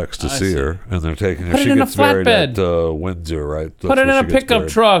respects to see her, and they're taking her. Put it in a flatbed. Buried at Windsor, right? Put it in a pickup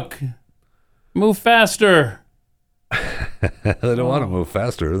truck. Move faster. They don't want to move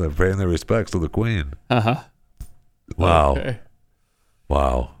faster. They're paying their respects to the Queen. Uh-huh. Wow. Okay.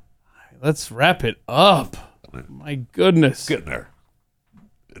 Wow. Let's wrap it up. My goodness. It's getting there.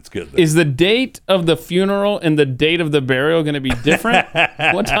 It's getting there. Is the date of the funeral and the date of the burial going to be different?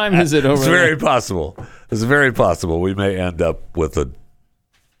 What time is it over It's very possible. It's very possible. We may end up with a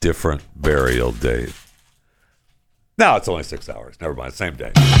different burial date. No, it's only 6 hours. Never mind. Same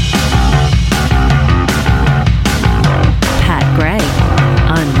day. Pat Gray,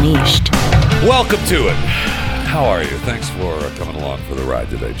 Unleashed. Welcome to it. How are you? Thanks for coming along for the ride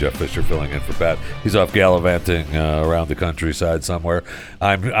today. Jeff Fisher filling in for Pat. He's off gallivanting around the countryside somewhere.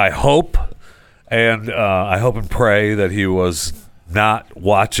 I hope and pray that he was not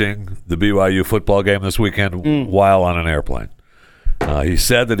watching the BYU football game this weekend while on an airplane. He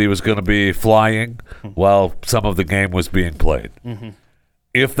said that he was going to be flying while some of the game was being played. Mm-hmm.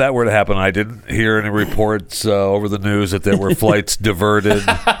 If that were to happen, I didn't hear any reports over the news that there were flights diverted,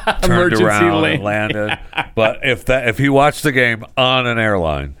 turned around, and landed. But if he watched the game on an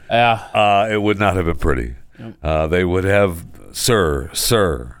airline, it would not have been pretty. Yep. They would have, sir,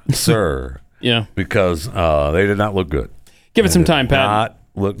 yeah, because they did not look good. Give it some time, Pat. Not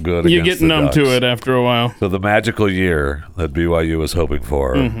look good. You get numb to it after a while. So the magical year that BYU was hoping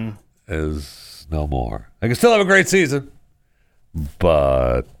for is no more. They can still have a great season,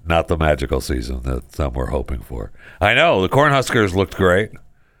 but not the magical season that some were hoping for. I know the Cornhuskers looked great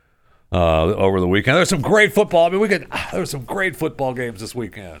over the weekend. There's some great football. I mean, there were some great football games this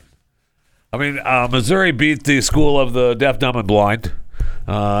weekend. I mean, Missouri beat the School of the Deaf, Dumb, and Blind.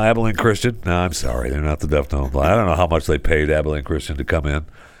 Abilene Christian. No, I'm sorry, they're not the Deaf, Dumb, and Blind. I don't know how much they paid Abilene Christian to come in.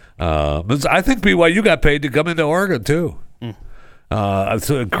 I think BYU got paid to come into Oregon too. It's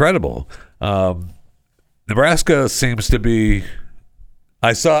incredible. Nebraska seems to be.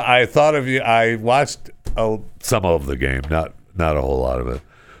 I thought of you. I watched some of the game, not a whole lot of it,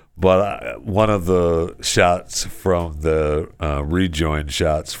 but one of the shots from the rejoin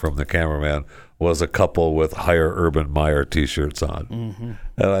shots from the cameraman was a couple with Higher Urban Meyer T-shirts on,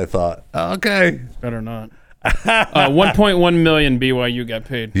 and I thought, okay, better not. 1.1 million BYU got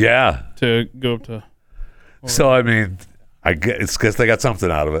paid. Yeah, to go to. Oregon. So I mean, I guess it's because they got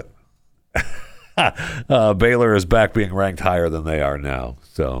something out of it. Baylor is back being ranked higher than they are now.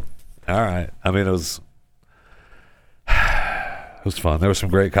 So, all right. I mean, it was fun. There were some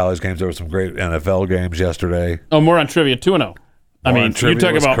great college games. There were some great NFL games yesterday. Oh, more on trivia, 2-0. I mean, you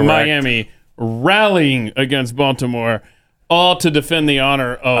talk about correct. Miami rallying against Baltimore, all to defend the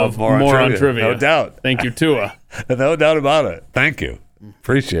honor of more on trivia. No doubt. Thank you, Tua. No doubt about it. Thank you.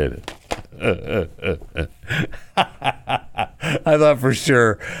 Appreciate it. I thought for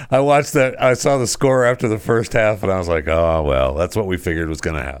sure. I watched that. I saw the score after the first half, and I was like, "Oh well, that's what we figured was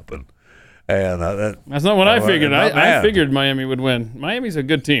going to happen." And that's not what I figured. not I bad. figured Miami would win. Miami's a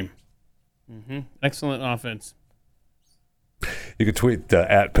good team. Excellent offense. You can tweet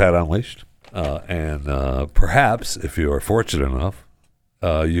at Pat Unleashed, and perhaps, if you are fortunate enough,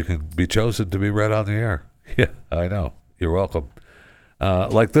 you can be chosen to be read on the air. Yeah, I know. You're welcome.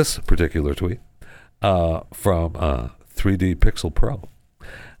 Like this particular tweet from 3D Pixel Pro.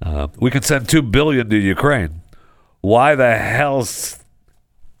 We can send $2 billion to Ukraine. Why the hell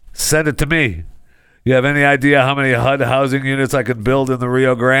send it to me? You have any idea how many HUD housing units I could build in the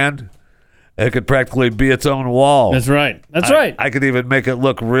Rio Grande? It could practically be its own wall. That's right. Right. I could even make it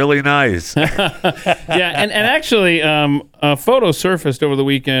look really nice. Yeah, and actually, a photo surfaced over the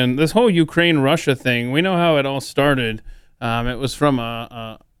weekend. This whole Ukraine-Russia thing, we know how it all started. It was from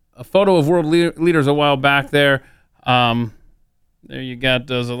a photo of world leaders a while back there. There you got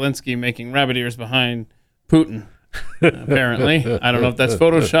Zelensky making rabbit ears behind Putin, apparently. I don't know if that's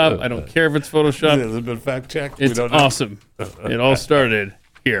Photoshop. I don't care if it's Photoshop. Has it been fact-checked? It's awesome. It all started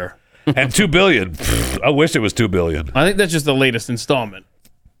here. And $2 billion. I wish it was $2 billion. I think that's just the latest installment.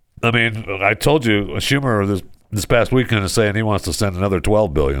 I mean, I told you, Schumer this past weekend is saying he wants to send another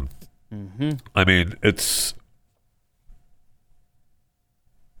 $12 billion. I mean, it's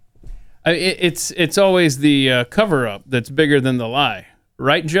always the cover-up that's bigger than the lie.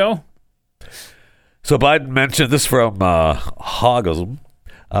 Right, Joe? So Biden mentioned this from Hogism.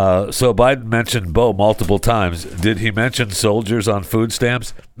 So Biden mentioned Bo multiple times. Did he mention soldiers on food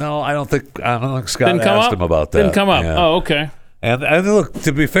stamps? No, I don't think Scott asked him about that. Didn't come up. Yeah. Oh, okay. And look,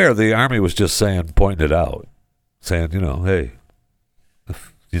 to be fair, the Army was just pointing it out, saying, hey,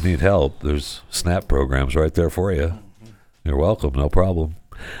 if you need help, there's SNAP programs right there for you. You're welcome, no problem.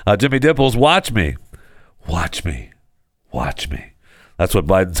 Jimmy Dimples, watch me. Watch me. Watch me. That's what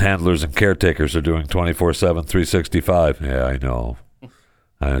Biden's handlers and caretakers are doing 24/7, 365. Yeah, I know.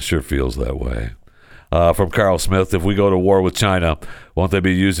 It sure feels that way. From Carl Smith, if we go to war with China, won't they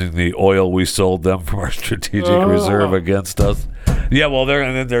be using the oil we sold them from our strategic reserve against us? Yeah, well,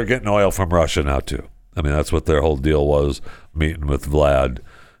 they're getting oil from Russia now, too. I mean, that's what their whole deal was, meeting with Vlad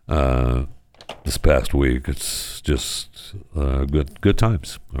this past week. It's just good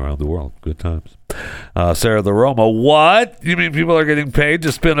times around the world. Good times. Sarah the Roma, what? You mean people are getting paid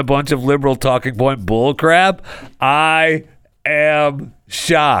to spin a bunch of liberal talking point bull crap? I am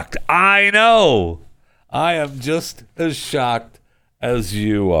shocked. I know. I am just as shocked as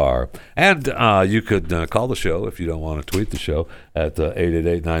you are. And you could call the show if you don't want to tweet the show at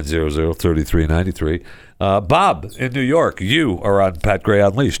 888-900-3393. Bob in New York, you are on Pat Gray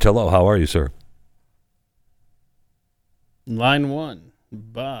Unleashed. Hello, how are you, sir? Line 1,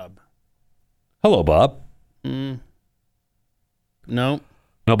 Bob. Hello, Bob. No. No,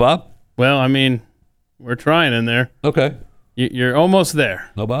 Bob? Well, I mean, we're trying in there. Okay. You're almost there.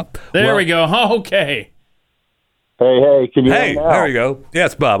 No, Bob? There we go. Okay. Hey, can you hear me now? There we go.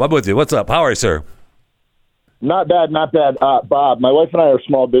 Yes, Bob, I'm with you. What's up? How are you, sir? Not bad. Bob, my wife and I are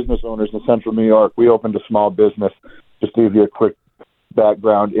small business owners in central New York. We opened a small business, just to give you a quick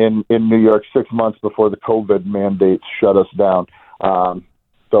background, in New York 6 months before the COVID mandates shut us down.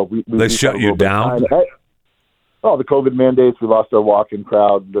 So they shut you down? Oh, the COVID mandates, we lost our walk-in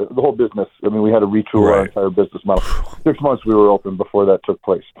crowd, the whole business. I mean, we had to retool our entire business model. 6 months we were open before that took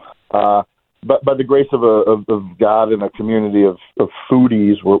place. But by the grace of God and a community of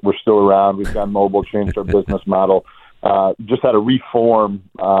foodies, we're still around. We've gone mobile, changed our business model, just had to reform,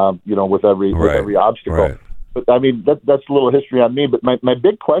 with every obstacle. Right. But I mean, that's a little history on me. But my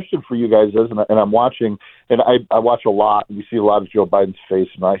big question for you guys is, and I'm watching, and I watch a lot, and we see a lot of Joe Biden's face,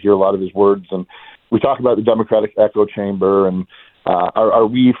 and I hear a lot of his words, and we talk about the Democratic echo chamber, and are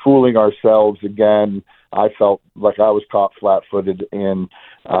we fooling ourselves again? I felt like I was caught flat-footed in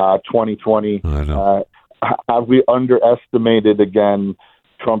 2020. I know. Have we underestimated again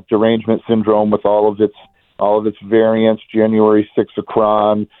Trump derangement syndrome with all of its variants, January 6th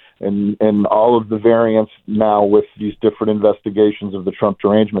Omicron, and all of the variants now with these different investigations of the Trump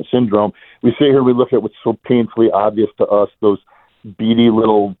derangement syndrome? We sit here, we look at what's so painfully obvious to us, those beady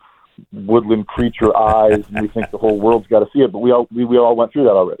little woodland creature eyes, and we think the whole world's got to see it, but we all went through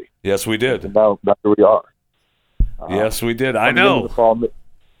that already. Yes, we did. And now here we are. Yes, we did. I know.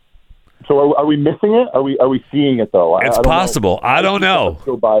 So are we missing it? Are we seeing it though? It's possible. I don't know.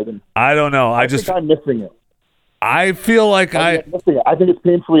 Joe Biden. I don't know. I think I'm missing it. I feel like I'm missing it. I think it's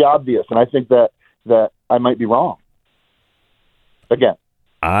painfully obvious, and I think that I might be wrong. Again.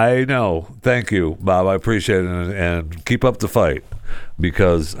 I know. Thank you, Bob. I appreciate it, and keep up the fight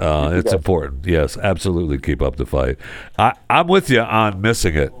because it's important. Yes, absolutely, keep up the fight. I'm with you on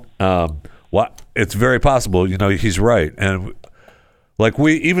missing it. It's very possible. He's right, and like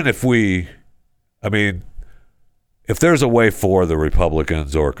if there's a way for the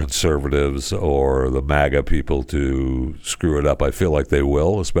Republicans or conservatives or the MAGA people to screw it up, I feel like they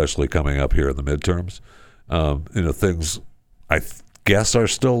will, especially coming up here in the midterms. Things guess are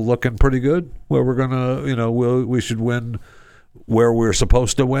still looking pretty good. Where we're gonna, we should win where we're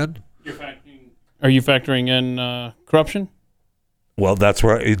supposed to win. Are you factoring in corruption? Well, that's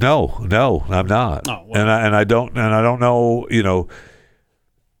where no, I'm not, oh, well. and I don't know.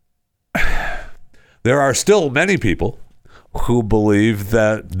 There are still many people who believe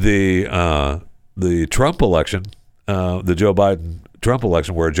that the Trump election, the Joe Biden Trump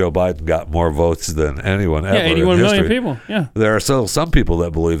election, where Joe Biden got more votes than anyone ever. 81 in million history, people. Yeah, there are still some people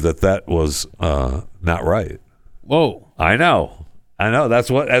that believe that was not right. Whoa, I know. That's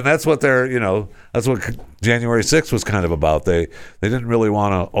what they're. That's what January 6th was kind of about. They didn't really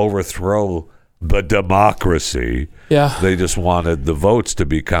want to overthrow the democracy. Yeah, they just wanted the votes to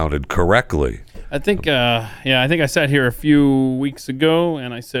be counted correctly. I think I sat here a few weeks ago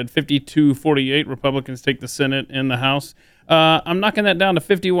and I said 52-48 Republicans take the Senate and the House. I'm knocking that down to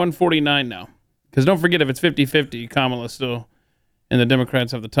 51-49 now. Because don't forget, if it's 50-50, Kamala's still, and the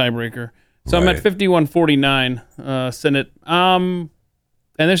Democrats have the tiebreaker. So right. I'm at 51-49 Senate. And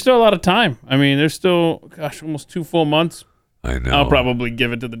there's still a lot of time. I mean, there's still, almost 2 full months. I know. I'll probably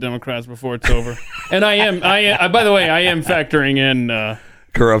give it to the Democrats before it's over. And I am, by the way, I am factoring in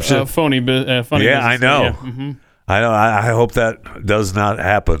corruption, funny yeah, business. I know. Yeah. Mm-hmm. I know. I hope that does not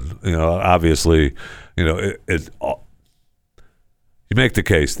happen. Obviously, you make the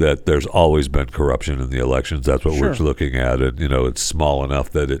case that there's always been corruption in the elections. That's what we're looking at, and it's small enough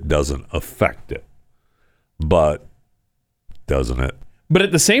that it doesn't affect it. But doesn't it? But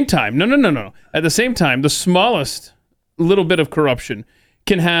at the same time, no. At the same time, the smallest little bit of corruption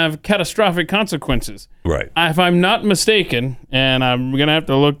can have catastrophic consequences. Right. If I'm not mistaken, and I'm going to have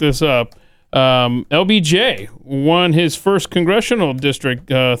to look this up, LBJ won his first congressional district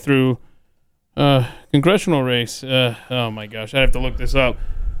through congressional race. Oh, my gosh. I have to look this up.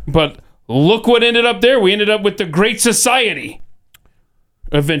 But look what ended up there. We ended up with the Great Society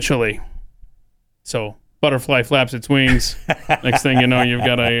eventually. So butterfly flaps its wings. Next thing you know, you've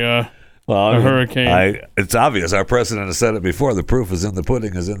got a hurricane. It's obvious. Our president has said it before. The proof is in the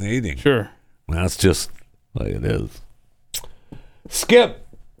pudding, is in the eating. Sure. That's just the way it is. Skip,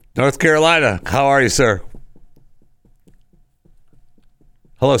 North Carolina. How are you, sir?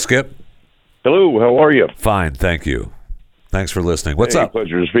 Hello, Skip. Hello. How are you? Fine, thank you. Thanks for listening. What's up?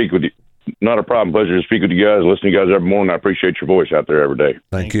 Pleasure to speak with you. Not a problem. Pleasure to speak with you guys. Listen to you guys every morning. I appreciate your voice out there every day.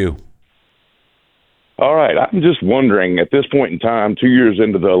 Thank you. All right. I'm just wondering, at this point in time, 2 years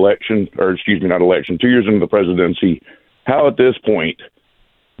into the election, 2 years into the presidency, how at this point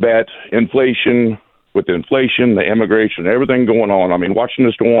that with inflation, the immigration, everything going on, I mean, watching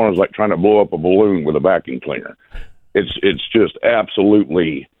this go on is like trying to blow up a balloon with a vacuum cleaner. It's just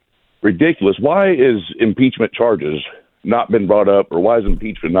absolutely ridiculous. Why is impeachment charges not been brought up, or why is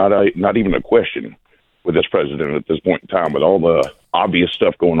impeachment not even a question with this president at this point in time, with all the obvious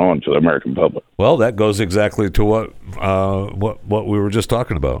stuff going on to the American public? Well, that goes exactly to what we were just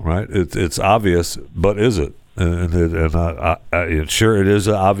talking about, right? It's obvious, but is it? And sure, it is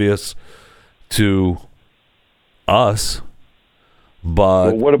obvious to us,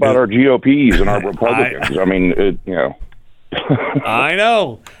 but what about our GOPs and our Republicans? I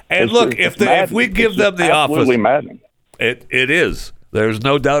know. And look, if we give them the office, absolutely maddening. It is. There's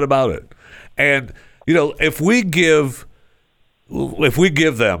no doubt about it. And if we give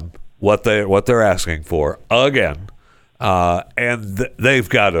them what they're asking for again, and they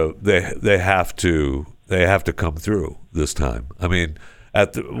have to come through this time. I mean,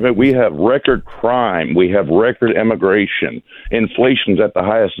 we have record crime, we have record immigration, inflation's at the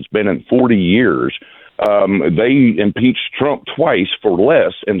highest it's been in 40 years. They impeached Trump twice for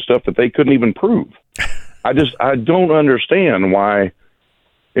less and stuff that they couldn't even prove. I don't understand why.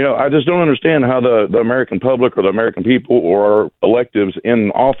 I just don't understand how the American public or the American people or our electives in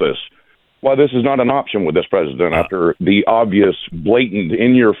office, why this is not an option with this president after the obvious, blatant,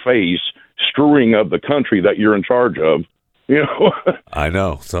 in-your-face screwing of the country that you're in charge of. I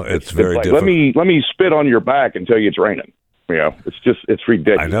know. So it's very like, difficult. Let me spit on your back and tell you it's raining. It's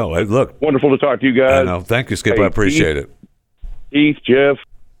ridiculous. I know. Look, wonderful to talk to you guys. I know. Thank you, Skip. I appreciate it. Keith, Jeff.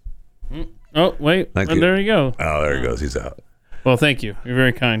 Oh, wait. Thank you. There you go. Oh, there he goes. He's out. Well, thank you. You're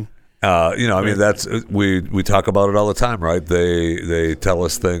very kind. That's we talk about it all the time, right? They tell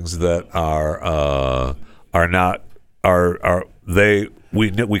us things that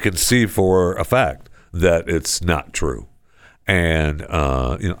we can see for a fact that it's not true, and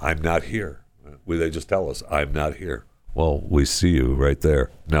I'm not here. They just tell us I'm not here. Well, we see you right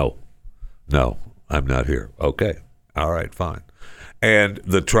there. No, I'm not here. Okay. All right, fine. And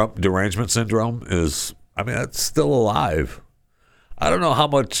the Trump derangement syndrome is, it's still alive. I don't know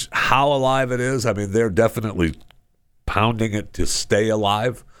how alive it is. They're definitely pounding it to stay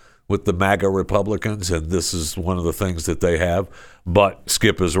alive with the MAGA Republicans, and this is one of the things that they have. But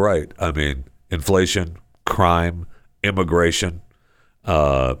Skip is right. Inflation, crime, immigration,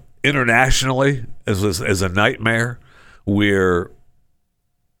 internationally is a nightmare. We're,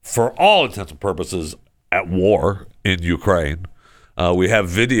 for all intents and purposes, at war in Ukraine. We have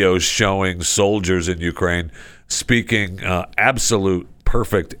videos showing soldiers in Ukraine speaking absolute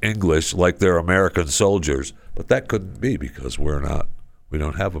perfect English like they're American soldiers, but that couldn't be because we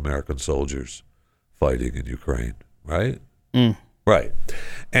don't have American soldiers fighting in Ukraine, right? Right.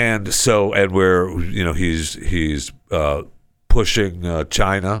 And we're, he's pushing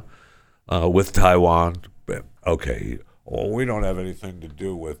China with Taiwan. Okay, we don't have anything to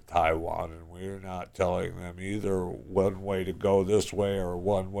do with Taiwan, and we're not telling them either one way to go this way or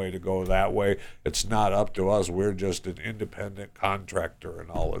one way to go that way. It's not up to us. We're just an independent contractor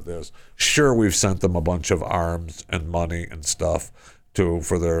in all of this. Sure, we've sent them a bunch of arms and money and stuff to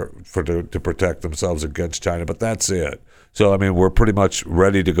protect themselves against China, but that's it. So we're pretty much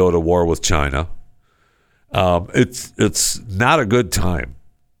ready to go to war with China. It's not a good time.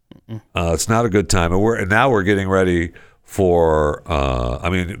 It's not a good time, and now we're getting ready for.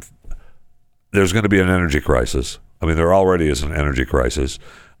 There's going to be an energy crisis. There already is an energy crisis.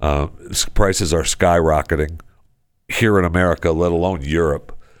 Prices are skyrocketing here in America, let alone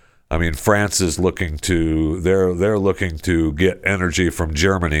Europe. France is looking to they're looking to get energy from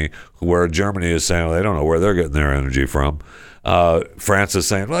Germany, where Germany is saying they don't know where they're getting their energy from. France is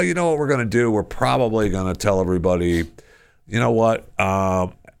saying, well, you know what we're going to do? We're probably going to tell everybody, you know what?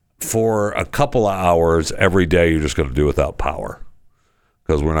 For a couple of hours every day, you're just going to do without power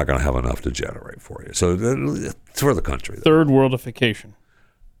because we're not going to have enough to generate for you. So it's for the country. Third worldification.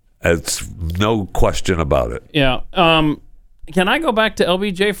 It's no question about it. Yeah. Can I go back to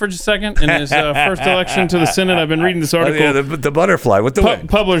LBJ for just a second? In his first election to the Senate, I've been reading this article. The butterfly with the wings.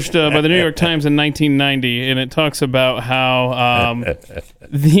 Published by the New York Times in 1990, and it talks about how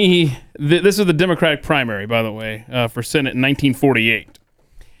this was the Democratic primary, by the way, for Senate in 1948.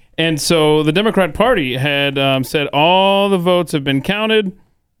 And so the Democrat Party had said all the votes have been counted,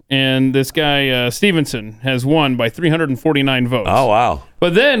 and this guy Stevenson has won by 349 votes. Oh, wow.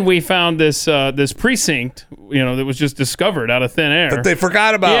 But then we found this precinct, that was just discovered out of thin air. That they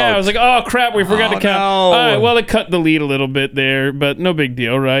forgot about. Yeah, I was like, oh, crap, we forgot to count. No. All right, well, it cut the lead a little bit there, but no big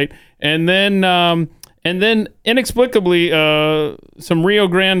deal, right? And then inexplicably, some Rio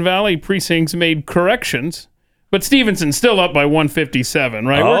Grande Valley precincts made corrections. But Stevenson's still up by 157,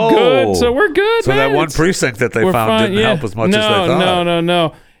 right? Oh. We're good. So we're good, So man. that one precinct that they found didn't help as much as they thought.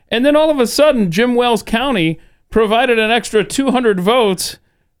 No. And then all of a sudden, Jim Wells County provided an extra 200 votes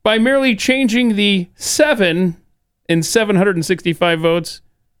by merely changing the 7 in 765 votes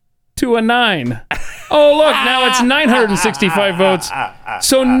to a 9. Oh, look, now it's 965 votes.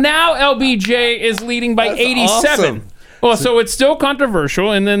 So now LBJ is leading by 87. Awesome. Well, so it's still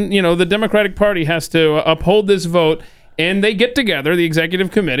controversial, and then, the Democratic Party has to uphold this vote, and they get together, the Executive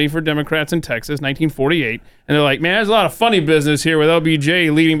Committee for Democrats in Texas, 1948, and they're like, man, there's a lot of funny business here with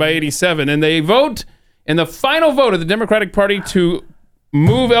LBJ leading by 87, and they vote, in the final vote of the Democratic Party to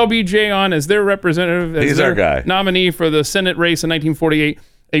move LBJ on as their representative, as their guy, nominee for the Senate race in 1948,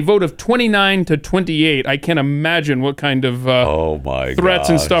 a vote of 29-28. I can't imagine what kind of threats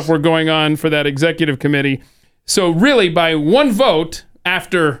and stuff were going on for that Executive Committee. So really, by one vote,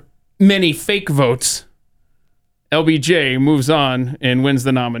 after many fake votes, LBJ moves on and wins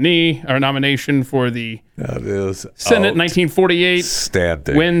the nomination for the Senate 1948.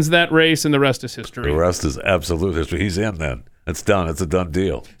 Standing. Wins that race, and the rest is history. The rest is absolute history. He's in then. It's done. It's a done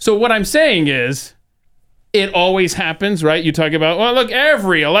deal. So what I'm saying is, it always happens, right? You talk about, well, look,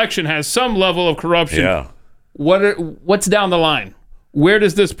 every election has some level of corruption. Yeah. What's down the line? Where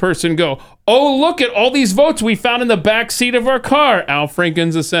does this person go? Oh, look at all these votes we found in the back seat of our car. Al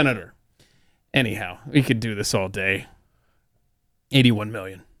Franken's a senator. Anyhow, we could do this all day. 81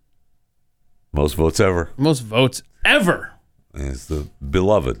 million. Most votes ever. Most votes ever. It's the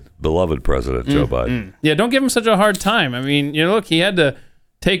beloved President Joe Biden. Yeah, don't give him such a hard time. Look, he had to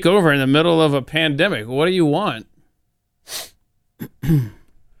take over in the middle of a pandemic. What do you want? They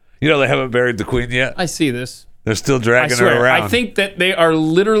haven't buried the Queen yet? I see this. They're still dragging her around. I think that they are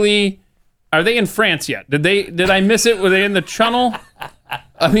literally. Are they in France yet? Did I miss it? Were they in the Channel?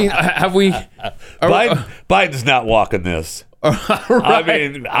 I mean, have we? Biden's not walking this. Right. I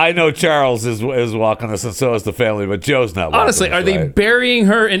mean, I know Charles is walking this, and so is the family, but Joe's not walking Honestly, this, are they burying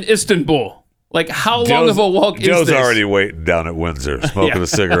her in Istanbul? Like, how long of a walk is this? Joe's already waiting down at Windsor, smoking a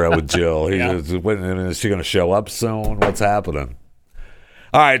cigarette with Jill. He's waiting. I mean, is she going to show up soon? What's happening?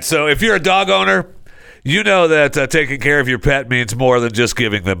 All right, so if you're a dog owner, you know that taking care of your pet means more than just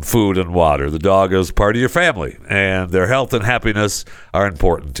giving them food and water. The dog is part of your family, and their health and happiness are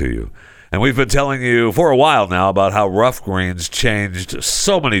important to you. And we've been telling you for a while now about how Rough Greens changed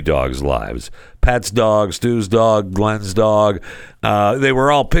so many dogs' lives. Pat's dog, Stu's dog, Glenn's dog. They were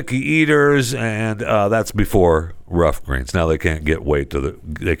all picky eaters, and that's before Rough Greens. Now they can't wait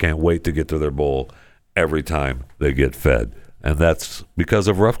to get to their bowl every time they get fed. And that's because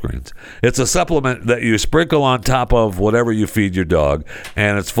of Rough Greens. It's a supplement that you sprinkle on top of whatever you feed your dog,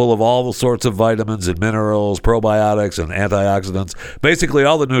 and it's full of all the sorts of vitamins and minerals, probiotics and antioxidants, basically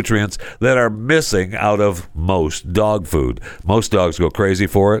all the nutrients that are missing out of most dog food. Most dogs go crazy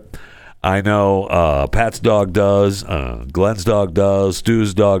for it. I know Pat's dog does, Glenn's dog does,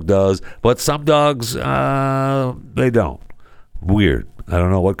 Stu's dog does, but some dogs, they don't. Weird. I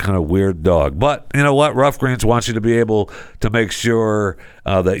don't know what kind of weird dog. But you know what? Rough Greens wants you to be able to make sure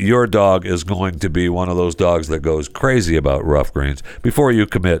that your dog is going to be one of those dogs that goes crazy about Rough Greens before you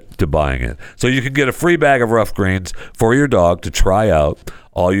commit to buying it. So you can get a free bag of Rough Greens for your dog to try out.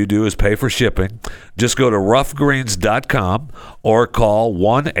 All you do is pay for shipping. Just go to roughgreens.com or call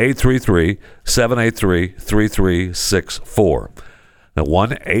 1-833-783-3364. Now,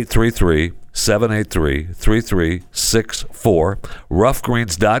 1-833-783-3364,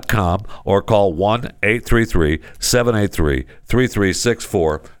 roughgreens.com, or call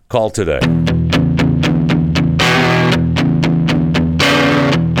 1-833-783-3364. Call today.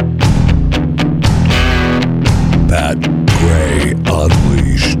 Pat Gray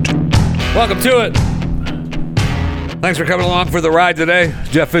Unleashed. Welcome to it. Thanks for coming along for the ride today.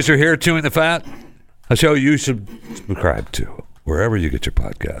 Jeff Fisher here, Chewing the Fat, a show you should subscribe to wherever you get your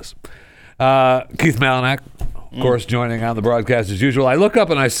podcasts. Keith Malinak, of course, joining on the broadcast as usual. I look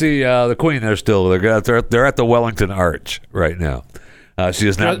up and I see the Queen there still. They're at the Wellington Arch right now. She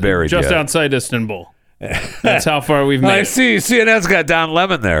is not buried just yet. outside Istanbul. That's how far we've made. I see. CNN's got Don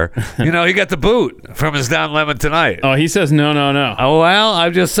Lemon there. You know, he got the boot from his Don Lemon tonight. Oh, he says no. Oh, well,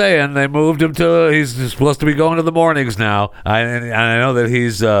 I'm just saying they moved him to. He's supposed to be going to the mornings now. I know that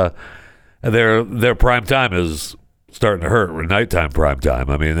he's their prime time is starting to hurt. Nighttime prime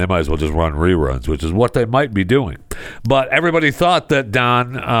time. I mean, they might as well just run reruns, which is what they might be doing. But everybody thought that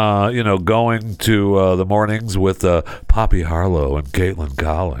Don, going to the mornings with Poppy Harlow and Caitlin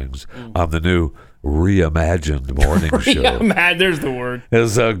Collins on the new reimagined morning show. There's the word.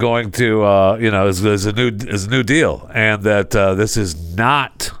 Is going to is a new deal, and that this is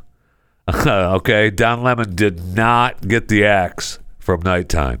not okay. Don Lemon did not get the axe from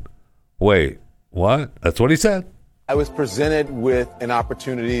Nighttime. Wait, what? That's what he said. I was presented with an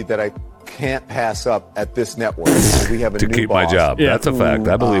opportunity that I can't pass up at this network. We have a to new keep boss. my job. Yeah. That's a fact.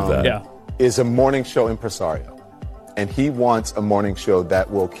 I believe that. Yeah. Is a morning show impresario, and he wants a morning show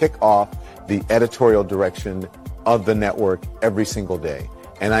that will kick off the editorial direction of the network every single day.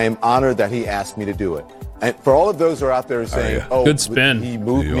 And I am honored that he asked me to do it. And for all of those who are out there saying, good spin. He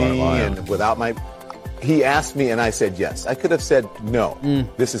moved me and without my... He asked me and I said yes. I could have said no.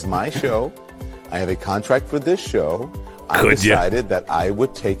 This is my show. I have a contract for this show. I decided that I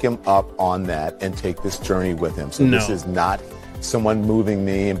would take him up on that and take this journey with him. So this is not someone moving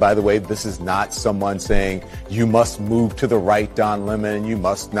me. And by the way, this is not someone saying, you must move to the right, Don Lemon, you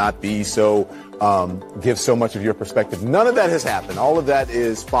must not be so, give so much of your perspective. None of that has happened. All of that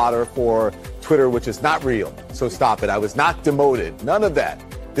is fodder for Twitter, which is not real. So stop it. I was not demoted. None of that.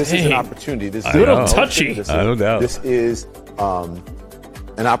 This is an opportunity. This is a little touchy. I don't doubt. This is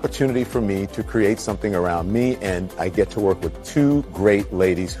an opportunity for me to create something around me, and I get to work with two great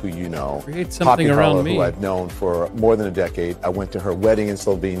ladies who you know. Create something around Harlow, me. who I've known for more than a decade. I went to her wedding in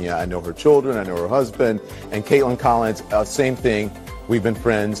Slovenia. I know her children. I know her husband. And Caitlin Collins, same thing. We've been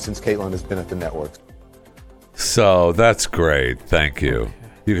friends since Caitlin has been at the network. So that's great. Thank you.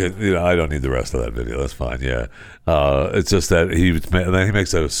 I don't need the rest of that video. That's fine. Yeah. It's just that he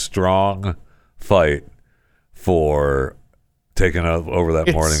makes a strong fight for taking over that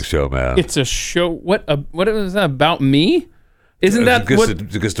morning show, man. It's a show. What is that about me? Isn't that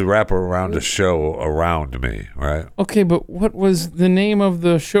just to wrap around a show around me, right? Okay, but what was the name of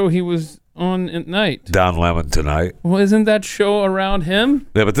the show he was on at night? Don Lemon Tonight. Well, isn't that show around him?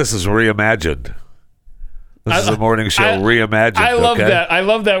 Yeah, but this is reimagined. This is a morning show reimagined. I love that. I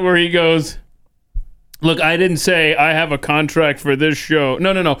love that where he goes, Look, I didn't say I have a contract for this show.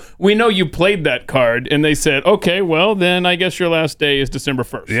 No. We know you played that card, and they said, okay, well, then I guess your last day is December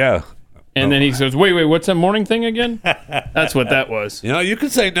 1st. Yeah. And then he says, wait, what's that morning thing again? That's what that was. You can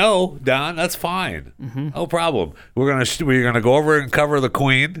say no, Don. That's fine. No problem. We're gonna go over and cover the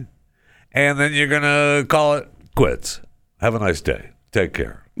Queen, and then you're gonna call it quits. Have a nice day. Take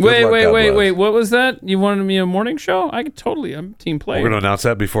care. Wait. What was that? You wanted me a morning show? I'm team player. We're gonna announce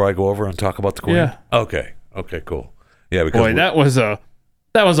that before I go over and talk about the Queen. Yeah. Okay, cool. Yeah, because that was a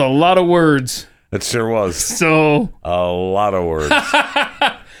lot of words. It sure was. So a lot of words.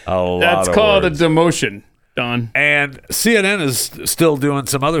 That's called a demotion, Don. And CNN is still doing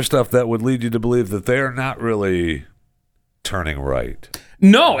some other stuff that would lead you to believe that they are not really turning right.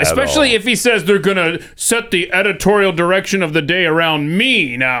 No, especially if he says they're going to set the editorial direction of the day around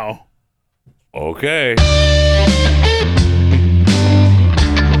me now. Okay.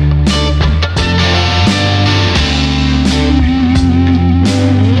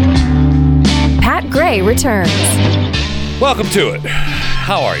 Pat Gray returns. Welcome to it.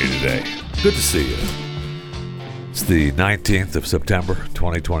 How are you today? Good to see you. It's the 19th of September,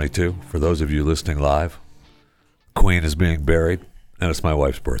 2022. For those of you listening live, Queen is being buried, and it's my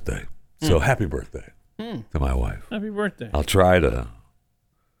wife's birthday. So happy birthday to my wife. Happy birthday. I'll try to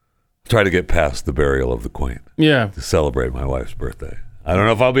get past the burial of the Queen. Yeah. To celebrate my wife's birthday. I don't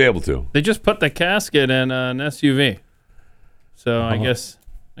know if I'll be able to. They just put the casket in an SUV. So I guess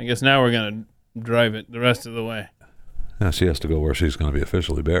now we're going to drive it the rest of the way. Now she has to go where she's going to be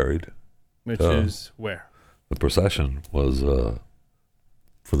officially buried. Which is where? The procession was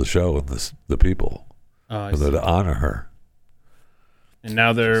for the show and the people. To honor her. And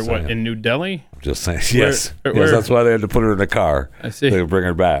now they're, in New Delhi? I'm just saying, yes. Yes, that's why they had to put her in a car. I see. They could bring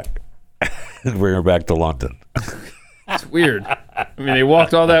her back. Bring her back to London. It's weird. I mean, they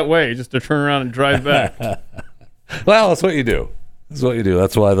walked all that way just to turn around and drive back. Well, that's what you do.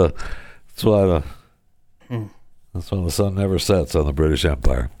 That's why the sun never sets on the British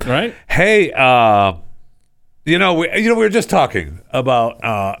Empire. Right? Hey, we were just talking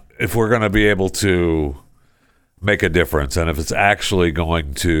about if we're going to be able to make a difference, and if it's actually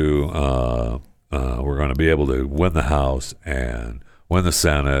going to, we're going to be able to win the House and win the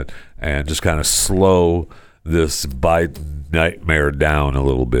Senate, and just kind of slow this Biden nightmare down a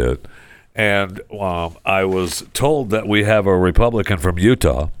little bit. And I was told that we have a Republican from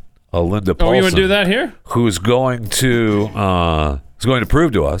Utah, Linda Paulson. Oh, you would do that here? Who's going to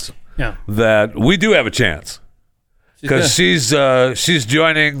prove to us that we do have a chance, because she's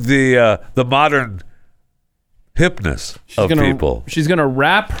joining the modern hipness of people. She's going to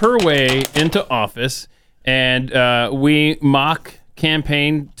rap her way into office, and we mock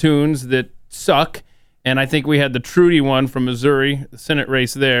campaign tunes that suck. And I think we had the Trudy one from Missouri, the Senate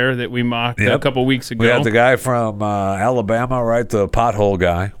race there that we mocked a couple weeks ago. We had the guy from Alabama, right? The pothole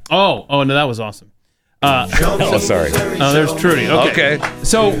guy. Oh, no, that was awesome. Sorry. Oh, there's Trudy. Okay.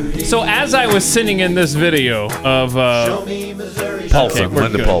 So as I was sitting in this video of Paulson,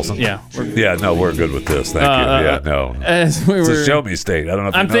 Linda Paulson. Yeah. We're good with this. Thank you. As we it's a show me state. I don't know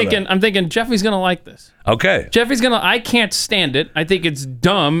if I'm thinking Jeffy's gonna like this. Okay. I can't stand it. I think it's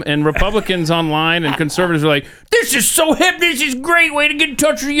dumb, and Republicans online and conservatives are like, this is so hip, this is a great way to get in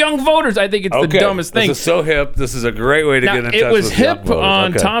touch with young voters. I think it's the dumbest thing. This is so hip, this is a great way to get in touch with young voters. It was hip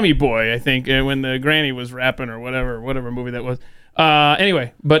on Tommy Boy, I think, when the granny was rapping or whatever movie that was.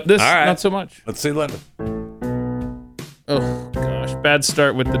 Anyway, but this, not so much. Let's see Linda. Oh, gosh. Bad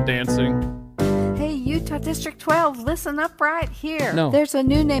start with the dancing. Hey, Utah District 12, listen up right here. No. There's a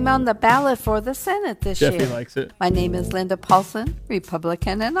new name on the ballot for the Senate this year. Jeffy likes it. My name is Linda Paulson,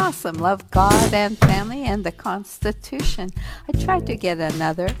 Republican and awesome. Love God and family and the Constitution. I tried to get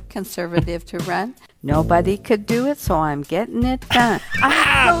another conservative to run. Nobody could do it, so I'm getting it done.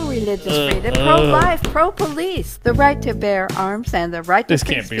 I'm pro-religious freedom, pro-life, pro-police, the right to bear arms, and the right to This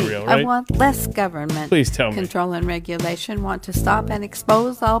can't be real, right? I want less government. Please tell me. Control and regulation. Want to stop and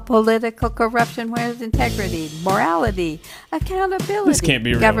expose all political corruption. Where's integrity, morality, accountability? This can't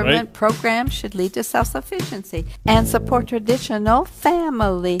be real, Government right? programs should lead to self-sufficiency and support traditional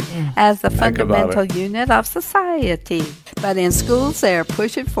family as the fundamental unit of society. But in schools, they're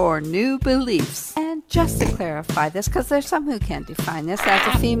pushing for new beliefs. And just to clarify this, because there's some who can't define this,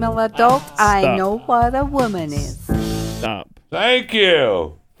 as a female adult, I know what a woman is. Stop. Thank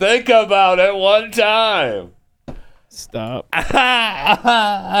you. Think about it one time. Stop. Oh,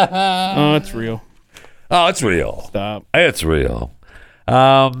 it's real. Oh, it's real. Stop. It's real.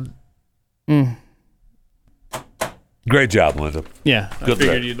 Great job, Linda. Yeah, I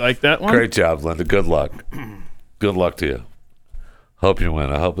figured you'd like that one. Great job, Linda. Good luck. Good luck to you. Hope you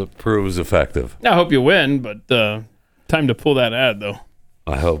win. I hope it proves effective. I hope you win, but time to pull that ad, though.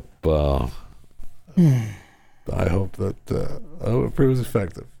 I hope. I hope that it proves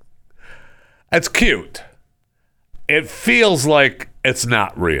effective. It's cute. It feels like it's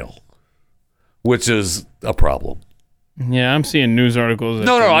not real, which is a problem. Yeah, I'm seeing news articles.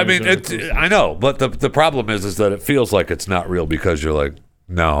 No, I mean, I know, but the problem is that it feels like it's not real because you're like,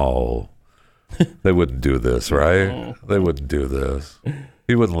 no, they wouldn't do this, right? No. They wouldn't do this.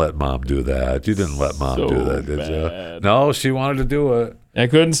 You wouldn't let mom do that. You didn't let mom do that, did you? No, she wanted to do it. I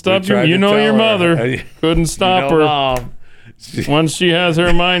couldn't stop you. You know your mother. Couldn't stop her. Mom. Once she has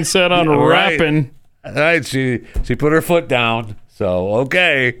her mind set on rapping. Right, she put her foot down. So,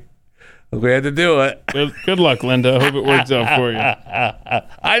 okay. We had to do it. Good luck, Linda. I hope it works out for you.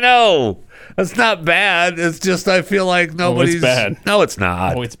 I know. It's not bad. It's just I feel like nobody's... it's bad. No, it's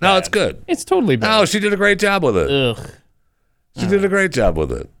not. No, it's bad. No, it's good. It's totally bad. No, she did a great job with it. Ugh. She did a great job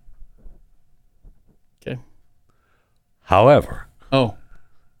with it. Okay. However... Oh.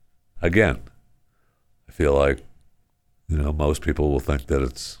 Again, I feel like, most people will think that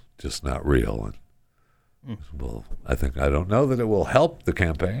it's just not real. And, well, I don't know that it will help the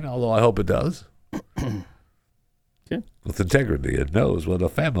campaign, although I hope it does. Okay. With integrity, it knows what a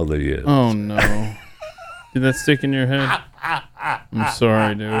family is. Oh, no. Did that stick in your head? I'm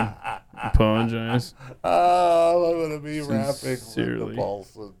sorry, dude. Apologize. Oh, I'm going to be Sincerely. rapping with the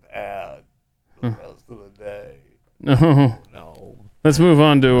Paulson ad the rest of the day. No. Let's move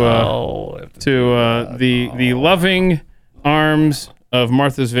on to the loving arms of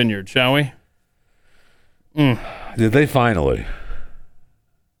Martha's Vineyard, shall we? Did they finally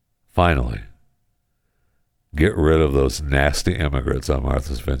get rid of those nasty immigrants on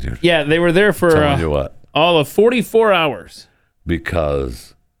Martha's Vineyard? Yeah, they were there for all of 44 hours.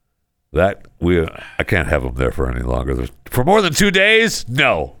 Because I can't have them there for any longer. For more than 2 days?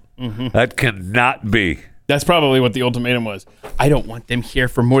 No. Mm-hmm. That cannot be. That's probably what the ultimatum was. I don't want them here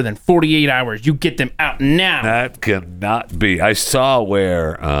for more than 48 hours. You get them out now. That cannot be. I saw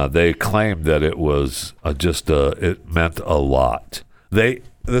where they claimed that it was it meant a lot.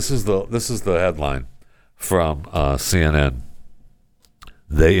 This is the headline from CNN.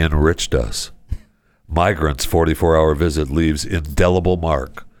 They enriched us. Migrants' 44-hour visit leaves indelible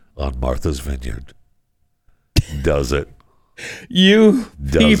mark on Martha's Vineyard. Does it? You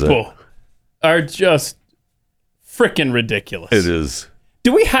people are just freaking ridiculous. It is.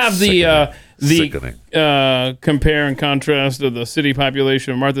 Do we have sickening. the compare and contrast of the city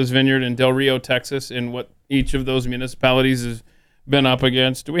population of Martha's Vineyard and Del Rio, Texas, and what each of those municipalities has been up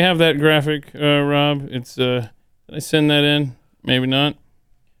against? Do we have that graphic, Rob? It's did I send that in? Maybe not.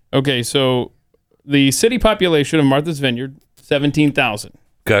 Okay, so the city population of Martha's Vineyard, 17,000.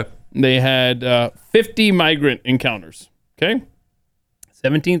 Okay. They had 50 migrant encounters. Okay?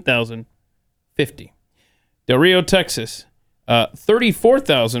 17,050. Del Rio, Texas,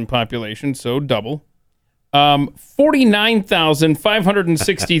 34,000 population, so double.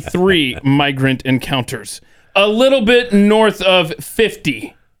 49,563 migrant encounters. A little bit north of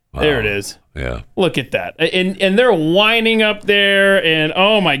 50. Wow. There it is. Yeah. Look at that. And they're whining up there, and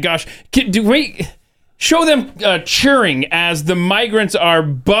oh my gosh. Do we show them cheering as the migrants are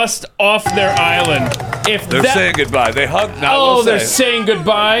bussed off their island? They're saying goodbye. They hug now. Oh, they're saying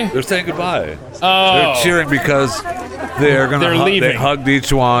goodbye? They're saying goodbye. Oh. They're cheering because they're leaving. They hugged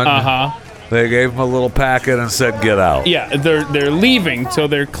each one. Uh-huh. They gave them a little packet and said, get out. Yeah, they're leaving, so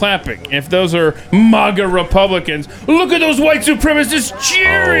they're clapping. If those are MAGA Republicans, look at those white supremacists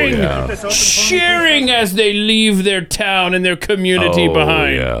cheering! Oh, yeah. Cheering as they leave their town and their community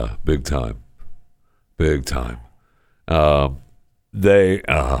behind. Yeah, big time. Big time. It's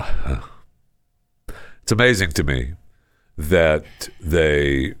amazing to me that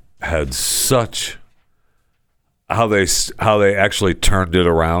they had such... How they actually turned it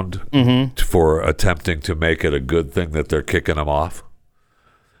around for attempting to make it a good thing that they're kicking them off.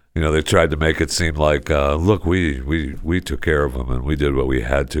 They tried to make it seem like, look, we took care of them and we did what we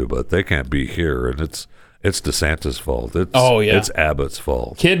had to, but they can't be here, and it's DeSantis' fault. It's Abbott's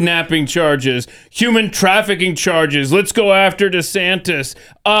fault. Kidnapping charges, human trafficking charges. Let's go after DeSantis.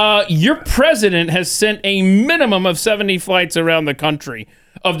 Your president has sent a minimum of 70 flights around the country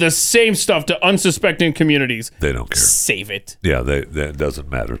of the same stuff to unsuspecting communities. They don't care. Save it. Yeah, that doesn't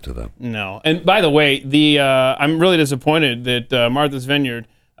matter to them. No. And by the way, I'm really disappointed that Martha's Vineyard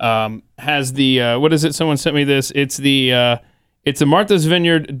has the what is it? Someone sent me this. It's the Martha's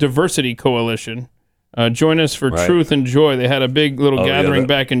Vineyard Diversity Coalition. Join us for Truth and Joy. They had a big little gathering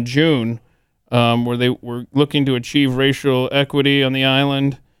back in June where they were looking to achieve racial equity on the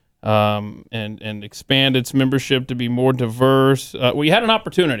island. and expand its membership to be more diverse. Well, you had an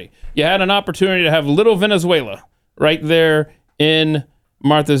opportunity. You had an opportunity to have little Venezuela right there in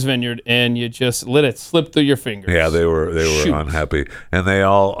Martha's Vineyard, and you just let it slip through your fingers. Yeah, they were unhappy, and they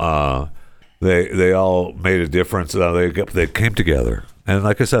all made a difference. They came together, and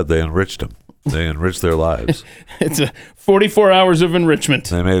like I said, they enriched them. They enriched their lives. It's 44 hours of enrichment.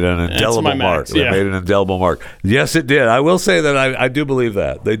 They made an indelible mark. They made an indelible mark. Yes, it did. I will say that I do believe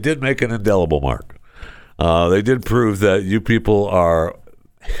that. They did make an indelible mark. They did prove that you people are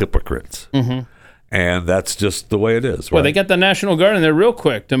hypocrites. Mm-hmm. And that's just the way it is. Right? Well, they got the National Guard in there real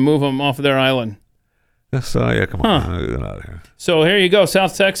quick to move them off of their island. Yeah, come on. Get out of here. So here you go,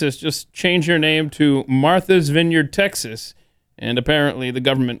 South Texas. Just change your name to Martha's Vineyard, Texas. And apparently the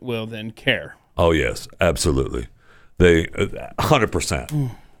government will then care. Oh, yes, absolutely. They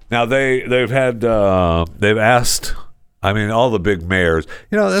 100%. Now, they've asked, I mean, all the big mayors.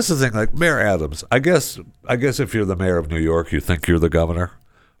 You know, that's the thing, like Mayor Adams. I guess if you're the mayor of New York, you think you're the governor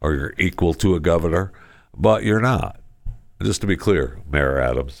or you're equal to a governor, but you're not. Just to be clear, Mayor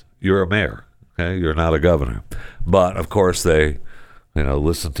Adams, you're a mayor, okay? You're not a governor. But, of course, they,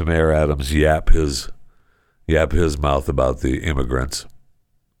 listen to Mayor Adams yap his mouth about the immigrants.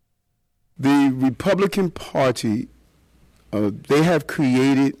 The Republican Party, they have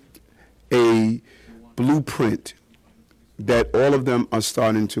created a blueprint that all of them are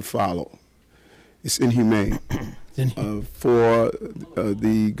starting to follow. It's inhumane. For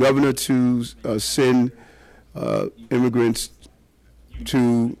the governor to send immigrants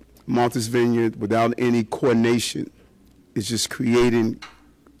to Martha's Vineyard without any coordination is just creating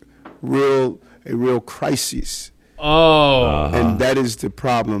a real crisis. Oh. And that is the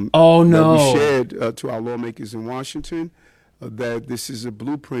problem that we shared to our lawmakers in Washington, that this is a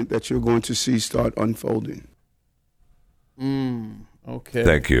blueprint that you're going to see start unfolding. Okay.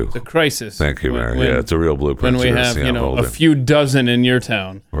 Thank you. It's a crisis. Thank you, Mayor. Yeah, it's a real blueprint. When we have, a few dozen in your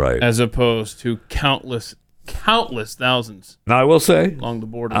town, right, as opposed to countless thousands. Now, I will say, along the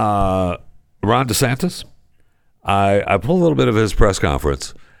border. Ron DeSantis, I pulled a little bit of his press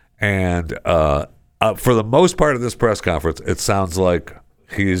conference, and for the most part of this press conference, it sounds like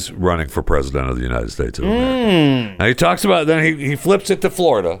he's running for president of the United States of America. Now, he talks about, then he flips it to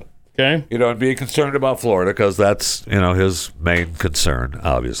Florida. Okay. And being concerned about Florida because that's, his main concern,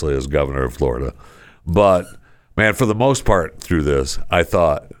 obviously, as governor of Florida. But, man, for the most part through this, I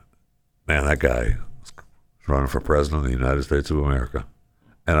thought, man, that guy is running for president of the United States of America.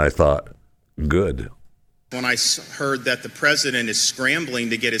 And I thought, good. When I heard that the president is scrambling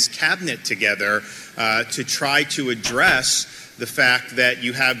to get his cabinet together to try to address the fact that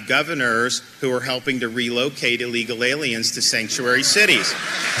you have governors who are helping to relocate illegal aliens to sanctuary cities.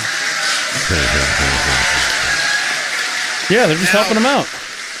 Yeah, they're just helping them out.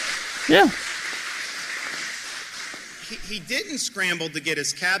 Yeah. He didn't scramble to get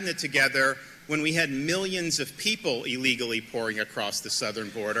his cabinet together when we had millions of people illegally pouring across the southern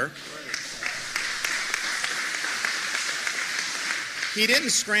border. He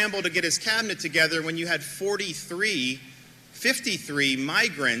didn't scramble to get his cabinet together when you had 53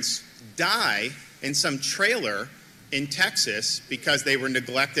 migrants die in some trailer in Texas because they were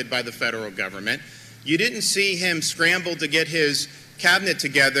neglected by the federal government. You didn't see him scramble to get his cabinet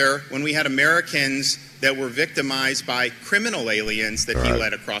together when we had Americans that were victimized by criminal aliens that he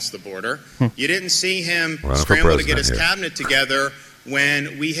led across the border. You didn't see him scramble to get his cabinet together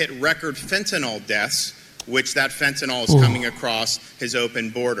when we hit record fentanyl deaths, which that fentanyl is coming across his open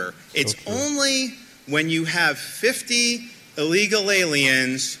border. It's only when you have 50 illegal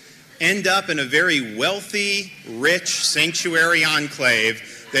aliens end up in a very wealthy, rich sanctuary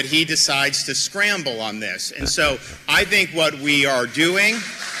enclave that he decides to scramble on this. And so I think what we are doing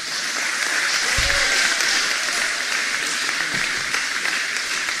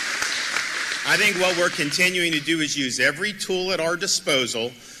I think what we're continuing to do is use every tool at our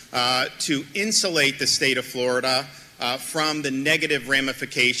disposal to insulate the state of Florida from the negative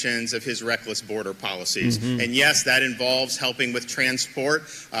ramifications of his reckless border policies. Mm-hmm. And yes, that involves helping with transport.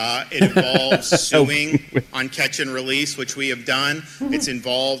 It involves suing on catch and release, which we have done. Mm-hmm. It's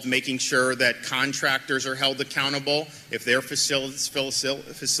involved making sure that contractors are held accountable if they're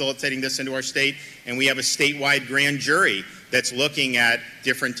facilitating this into our state. And we have a statewide grand jury that's looking at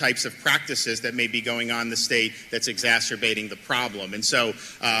different types of practices that may be going on in the state that's exacerbating the problem. And so,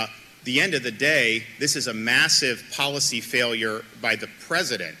 the end of the day, this is a massive policy failure by the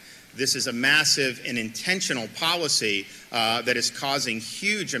president. This is a massive and intentional policy that is causing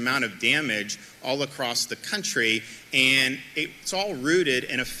huge amount of damage all across the country, and it's all rooted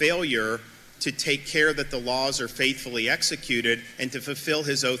in a failure to take care that the laws are faithfully executed and to fulfill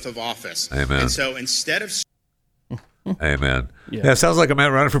his oath of office. Amen. And so instead of... Amen. Yeah, sounds like a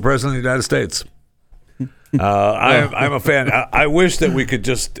man running for president of the United States. I'm a fan. I wish that we could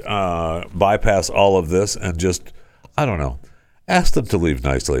just bypass all of this and just, I don't know, ask them to leave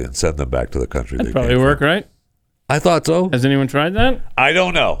nicely and send them back to the country. That'd probably work, right? I thought so. Has anyone tried that? I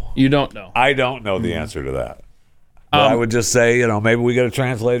don't know. You don't know? I don't know the answer to that. But I would just say, maybe we get a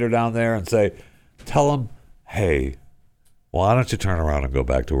translator down there and say, tell them, hey, why don't you turn around and go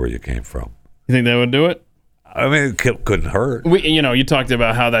back to where you came from? You think that would do it? I mean, it couldn't hurt. You talked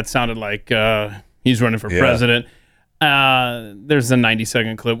about how that sounded like he's running for president. There's a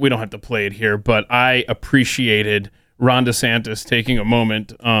 90-second clip. We don't have to play it here, but I appreciated Ron DeSantis taking a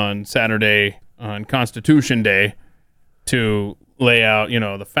moment on Saturday on Constitution Day to lay out,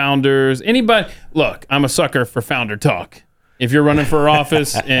 the founders. Anybody, look, I'm a sucker for founder talk. If you're running for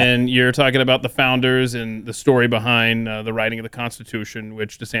office and you're talking about the founders and the story behind the writing of the Constitution,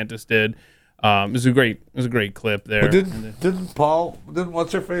 which DeSantis did, it was a great clip there. But didn't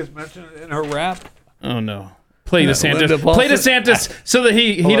what's her face mention it in her rap? Oh no. Play DeSantis so that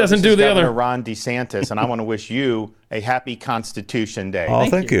he doesn't do the Governor other. Ron DeSantis, and I want to wish you a happy Constitution Day. Oh,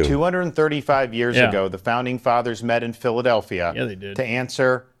 thank you. 235 years ago, the Founding Fathers met in Philadelphia they did. to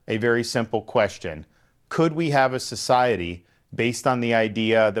answer a very simple question. Could we have a society based on the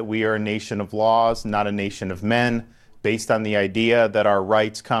idea that we are a nation of laws, not a nation of men, based on the idea that our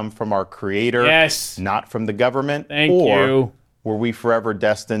rights come from our Creator, not from the government? Thank you. Were we forever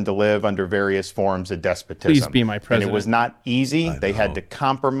destined to live under various forms of despotism? Please be my president. And it was not easy. They had to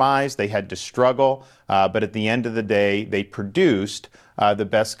compromise. They had to struggle. But at the end of the day, they produced the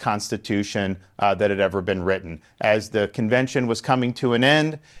best Constitution that had ever been written. As the convention was coming to an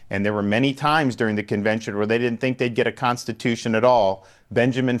end, and there were many times during the convention where they didn't think they'd get a Constitution at all,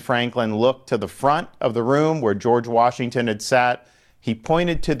 Benjamin Franklin looked to the front of the room where George Washington had sat. He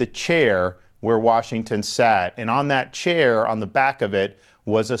pointed to the chair where Washington sat. And on that chair, on the back of it,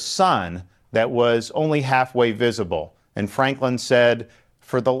 was a sun that was only halfway visible. And Franklin said,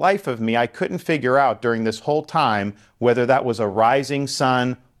 for the life of me, I couldn't figure out during this whole time whether that was a rising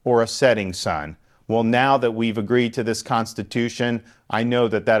sun or a setting sun. Well, now that we've agreed to this Constitution, I know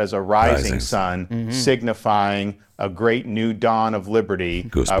that that is a rising sun, signifying a great new dawn of liberty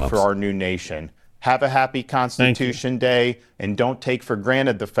for our new nation. Have a happy Constitution Day, and don't take for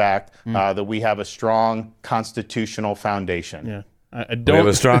granted the fact that we have a strong constitutional foundation. Yeah, we have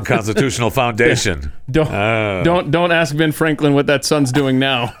a strong constitutional foundation. Don't ask Ben Franklin what that sun's doing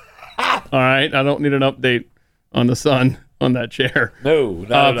now. All right, I don't need an update on the sun on that chair. No,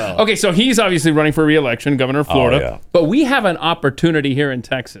 not at all. Okay, so he's obviously running for re-election, governor of Florida. Oh, yeah. But we have an opportunity here in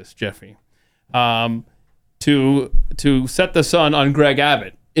Texas, Jeffy, to set the sun on Greg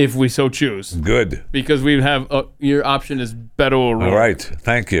Abbott, if we so choose. Good. Because we have your option is Beto O'Rourke. All right.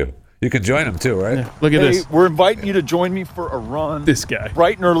 Thank you. You can join him too, right? Yeah. Look at this. We're inviting you to join me for a run. This guy.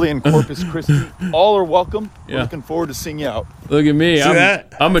 Bright and early in Corpus Christi. All are welcome. We're looking forward to seeing you out. Look at me.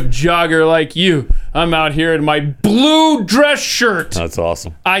 I'm a jogger like you. I'm out here in my blue dress shirt. That's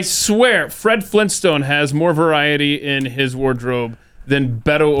awesome. I swear, Fred Flintstone has more variety in his wardrobe than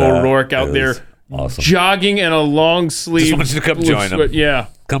Beto O'Rourke out there. Awesome. Jogging in a long sleeve. Just want you to come join him. Yeah.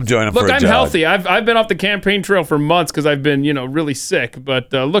 Come join him for a jog. Look, I'm healthy. I've been off the campaign trail for months because I've been, really sick.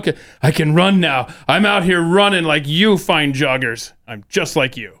 But look, I can run now. I'm out here running like you fine joggers. I'm just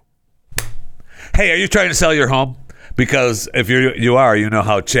like you. Hey, are you trying to sell your home? Because if you are, you know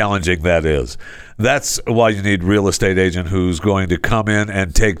how challenging that is. That's why you need a real estate agent who's going to come in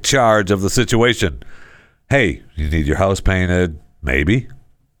and take charge of the situation. Hey, you need your house painted? Maybe.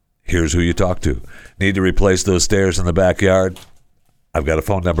 Here's who you talk to. Need to replace those stairs in the backyard? I've got a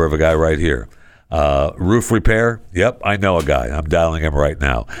phone number of a guy right here. Roof repair? Yep, I know a guy. I'm dialing him right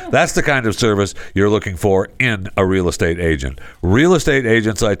now. That's the kind of service you're looking for in a real estate agent. Real Estate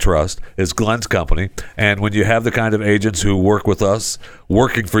Agents I Trust is Glenn's company, and when you have the kind of agents who work with us,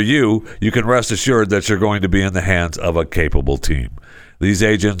 working for you, you can rest assured that you're going to be in the hands of a capable team. These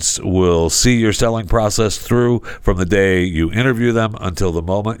agents will see your selling process through from the day you interview them until the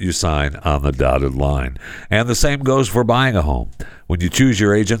moment you sign on the dotted line. And the same goes for buying a home. When you choose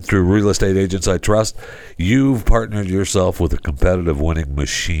your agent through Real Estate Agents I Trust, you've partnered yourself with a competitive winning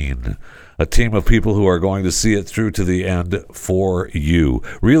machine. A team of people who are going to see it through to the end for you.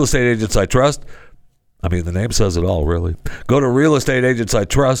 Real Estate Agents I Trust. I mean, the name says it all, really. Go to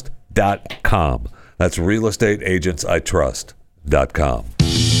realestateagentsitrust.com. That's realestateagentsitrust.com.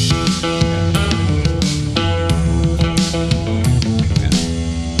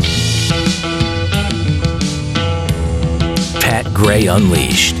 Pat Gray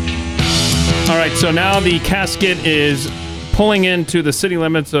Unleashed. All right, so now the casket is pulling into the city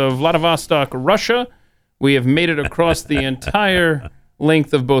limits of Vladivostok, Russia. We have made it across the entire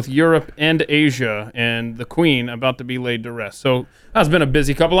length of both Europe and Asia, and the Queen about to be laid to rest. So that's been a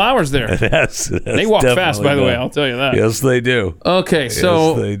busy couple hours there. They walk fast, by the way, I'll tell you that. Yes, they do. Okay,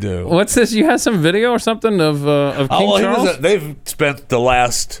 so yes, they do. What's this? You had some video or something of King Charles? They've spent the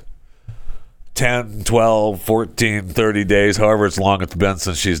last 10, 12, 14, 30 days, however it's long it's been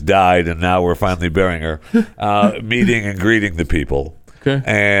since she's died, and now we're finally burying her, meeting and greeting the people. Okay.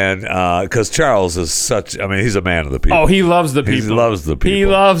 And because Charles is he's a man of the people. Oh, he loves the people. He loves the people. He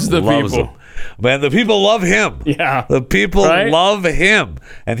loves the people. Them. Man, the people love him. Yeah. The people love him.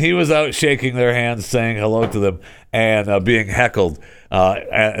 And he was out shaking their hands, saying hello to them, and being heckled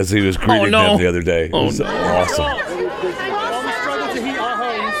as he was greeting them the other day. It was awesome.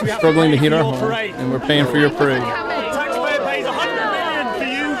 Struggling to heat our home, and we're paying for your parade.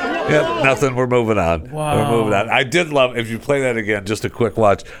 Yep, nothing. We're moving on. Wow. We're moving on. I did love, if you play that again, just a quick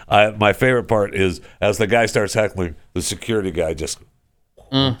watch. My favorite part is as the guy starts heckling, the security guy just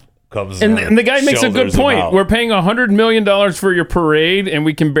comes in. And the guy makes a good point. We're paying $100 million for your parade, and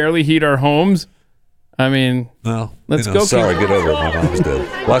we can barely heat our homes. I mean, let's go. Sorry, get over it. My mom's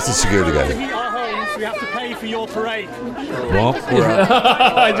dead. Watch the security guy. We have to pay for your parade. Well, we're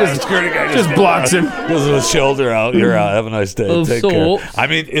out. The security guy just blocks him. Goes with his shoulder out. You're out. Have a nice day. Take so care. I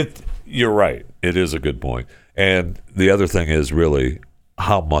mean, you're right. It is a good point. And the other thing is really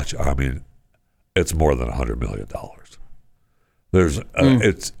how much. I mean, it's more than $100 million. There's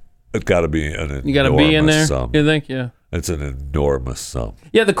it's got to be an enormous you got to be in there. Sum. You think? Yeah. It's an enormous sum.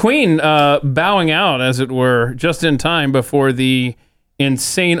 Yeah, the Queen bowing out, as it were, just in time before the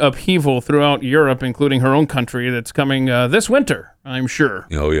insane upheaval throughout Europe, including her own country, that's coming this winter, I'm sure.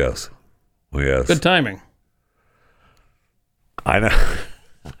 Oh, yes. Oh, yes. Good timing. I know.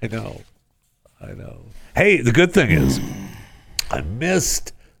 I know. Hey, the good thing is, I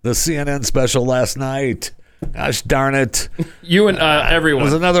missed the CNN special last night. Gosh darn it. You and everyone.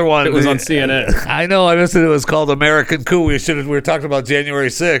 There's another one. It was on CNN. I know. I missed it. It was called American Coup. We were talking about January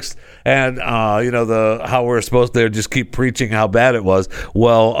 6th and, how we're supposed to just keep preaching how bad it was.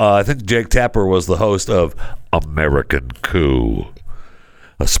 Well, I think Jake Tapper was the host of American Coup,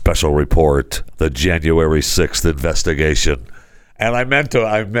 a special report, the January 6th investigation. And I meant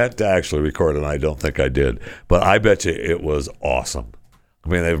to actually record it, and I don't think I did. But I bet you it was awesome. I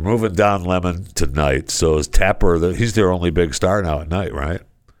mean, they're moving Don Lemon tonight, so is Tapper. He's their only big star now at night, right?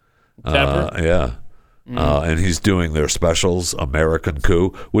 Tapper? Yeah. And he's doing their specials, American Coup,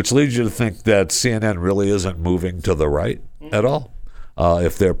 which leads you to think that CNN really isn't moving to the right at all.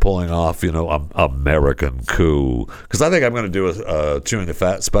 If they're pulling off, American Coup. Because I think I'm going to do a Chewing the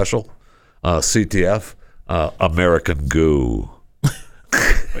Fat special, CTF, American Goo.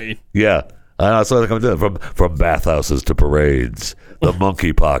 Wait. Yeah. That's what I'm doing. From bathhouses to parades, the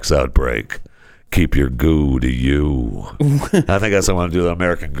monkeypox outbreak. Keep your goo to you. I think that's what I want to do, the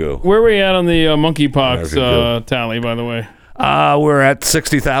American Goo. Where are we at on the monkeypox tally, by the way? We're at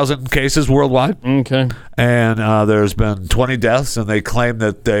 60,000 cases worldwide. Okay. And there's been 20 deaths, and they claim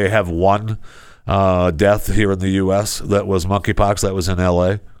that they have one death here in the U.S. that was monkeypox. That was in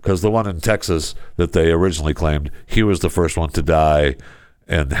L.A. Because the one in Texas that they originally claimed, he was the first one to die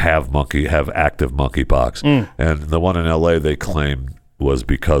and have active monkeypox. And the one in L.A. they claim was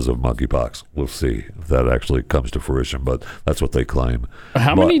because of monkeypox. We'll see if that actually comes to fruition, but that's what they claim.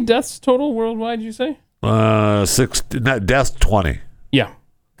 How many deaths total worldwide, did you say? Deaths 20. Yeah.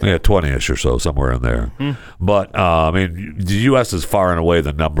 Yeah, 20-ish or so, somewhere in there. But, the U.S. is far and away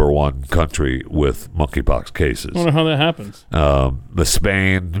the number one country with monkeypox cases. I wonder how that happens. The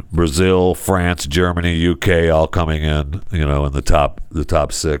Spain, Brazil, France, Germany, UK, all coming in, in the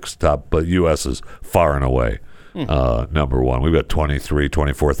top six. But U.S. is far and away number one. We've got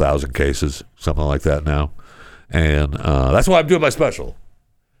 24,000 cases, something like that now. And that's why I'm doing my special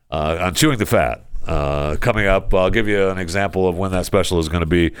on Chewing the Fat. Coming up, I'll give you an example of when that special is going to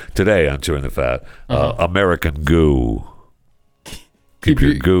be today on Chewing the Fat. American Goo. Keep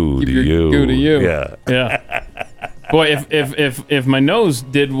your goo to you. Goo to you. Yeah. Boy, if my nose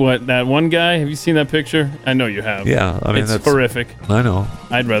did what that one guy, have you seen that picture? I know you have. Yeah, I mean, it's horrific. I know.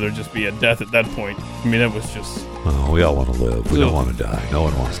 I'd rather just be a death at that point. I mean, that was just. Oh, we all want to live. We don't want to die. No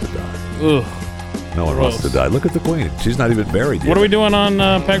one wants to die. Ugh. No one wants to die. Look at the Queen. She's not even buried yet. What are we doing on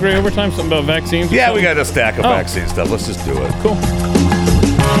Pat Gray Overtime? Something about vaccines? Yeah, we got a stack of vaccine stuff. Let's just do it. Cool.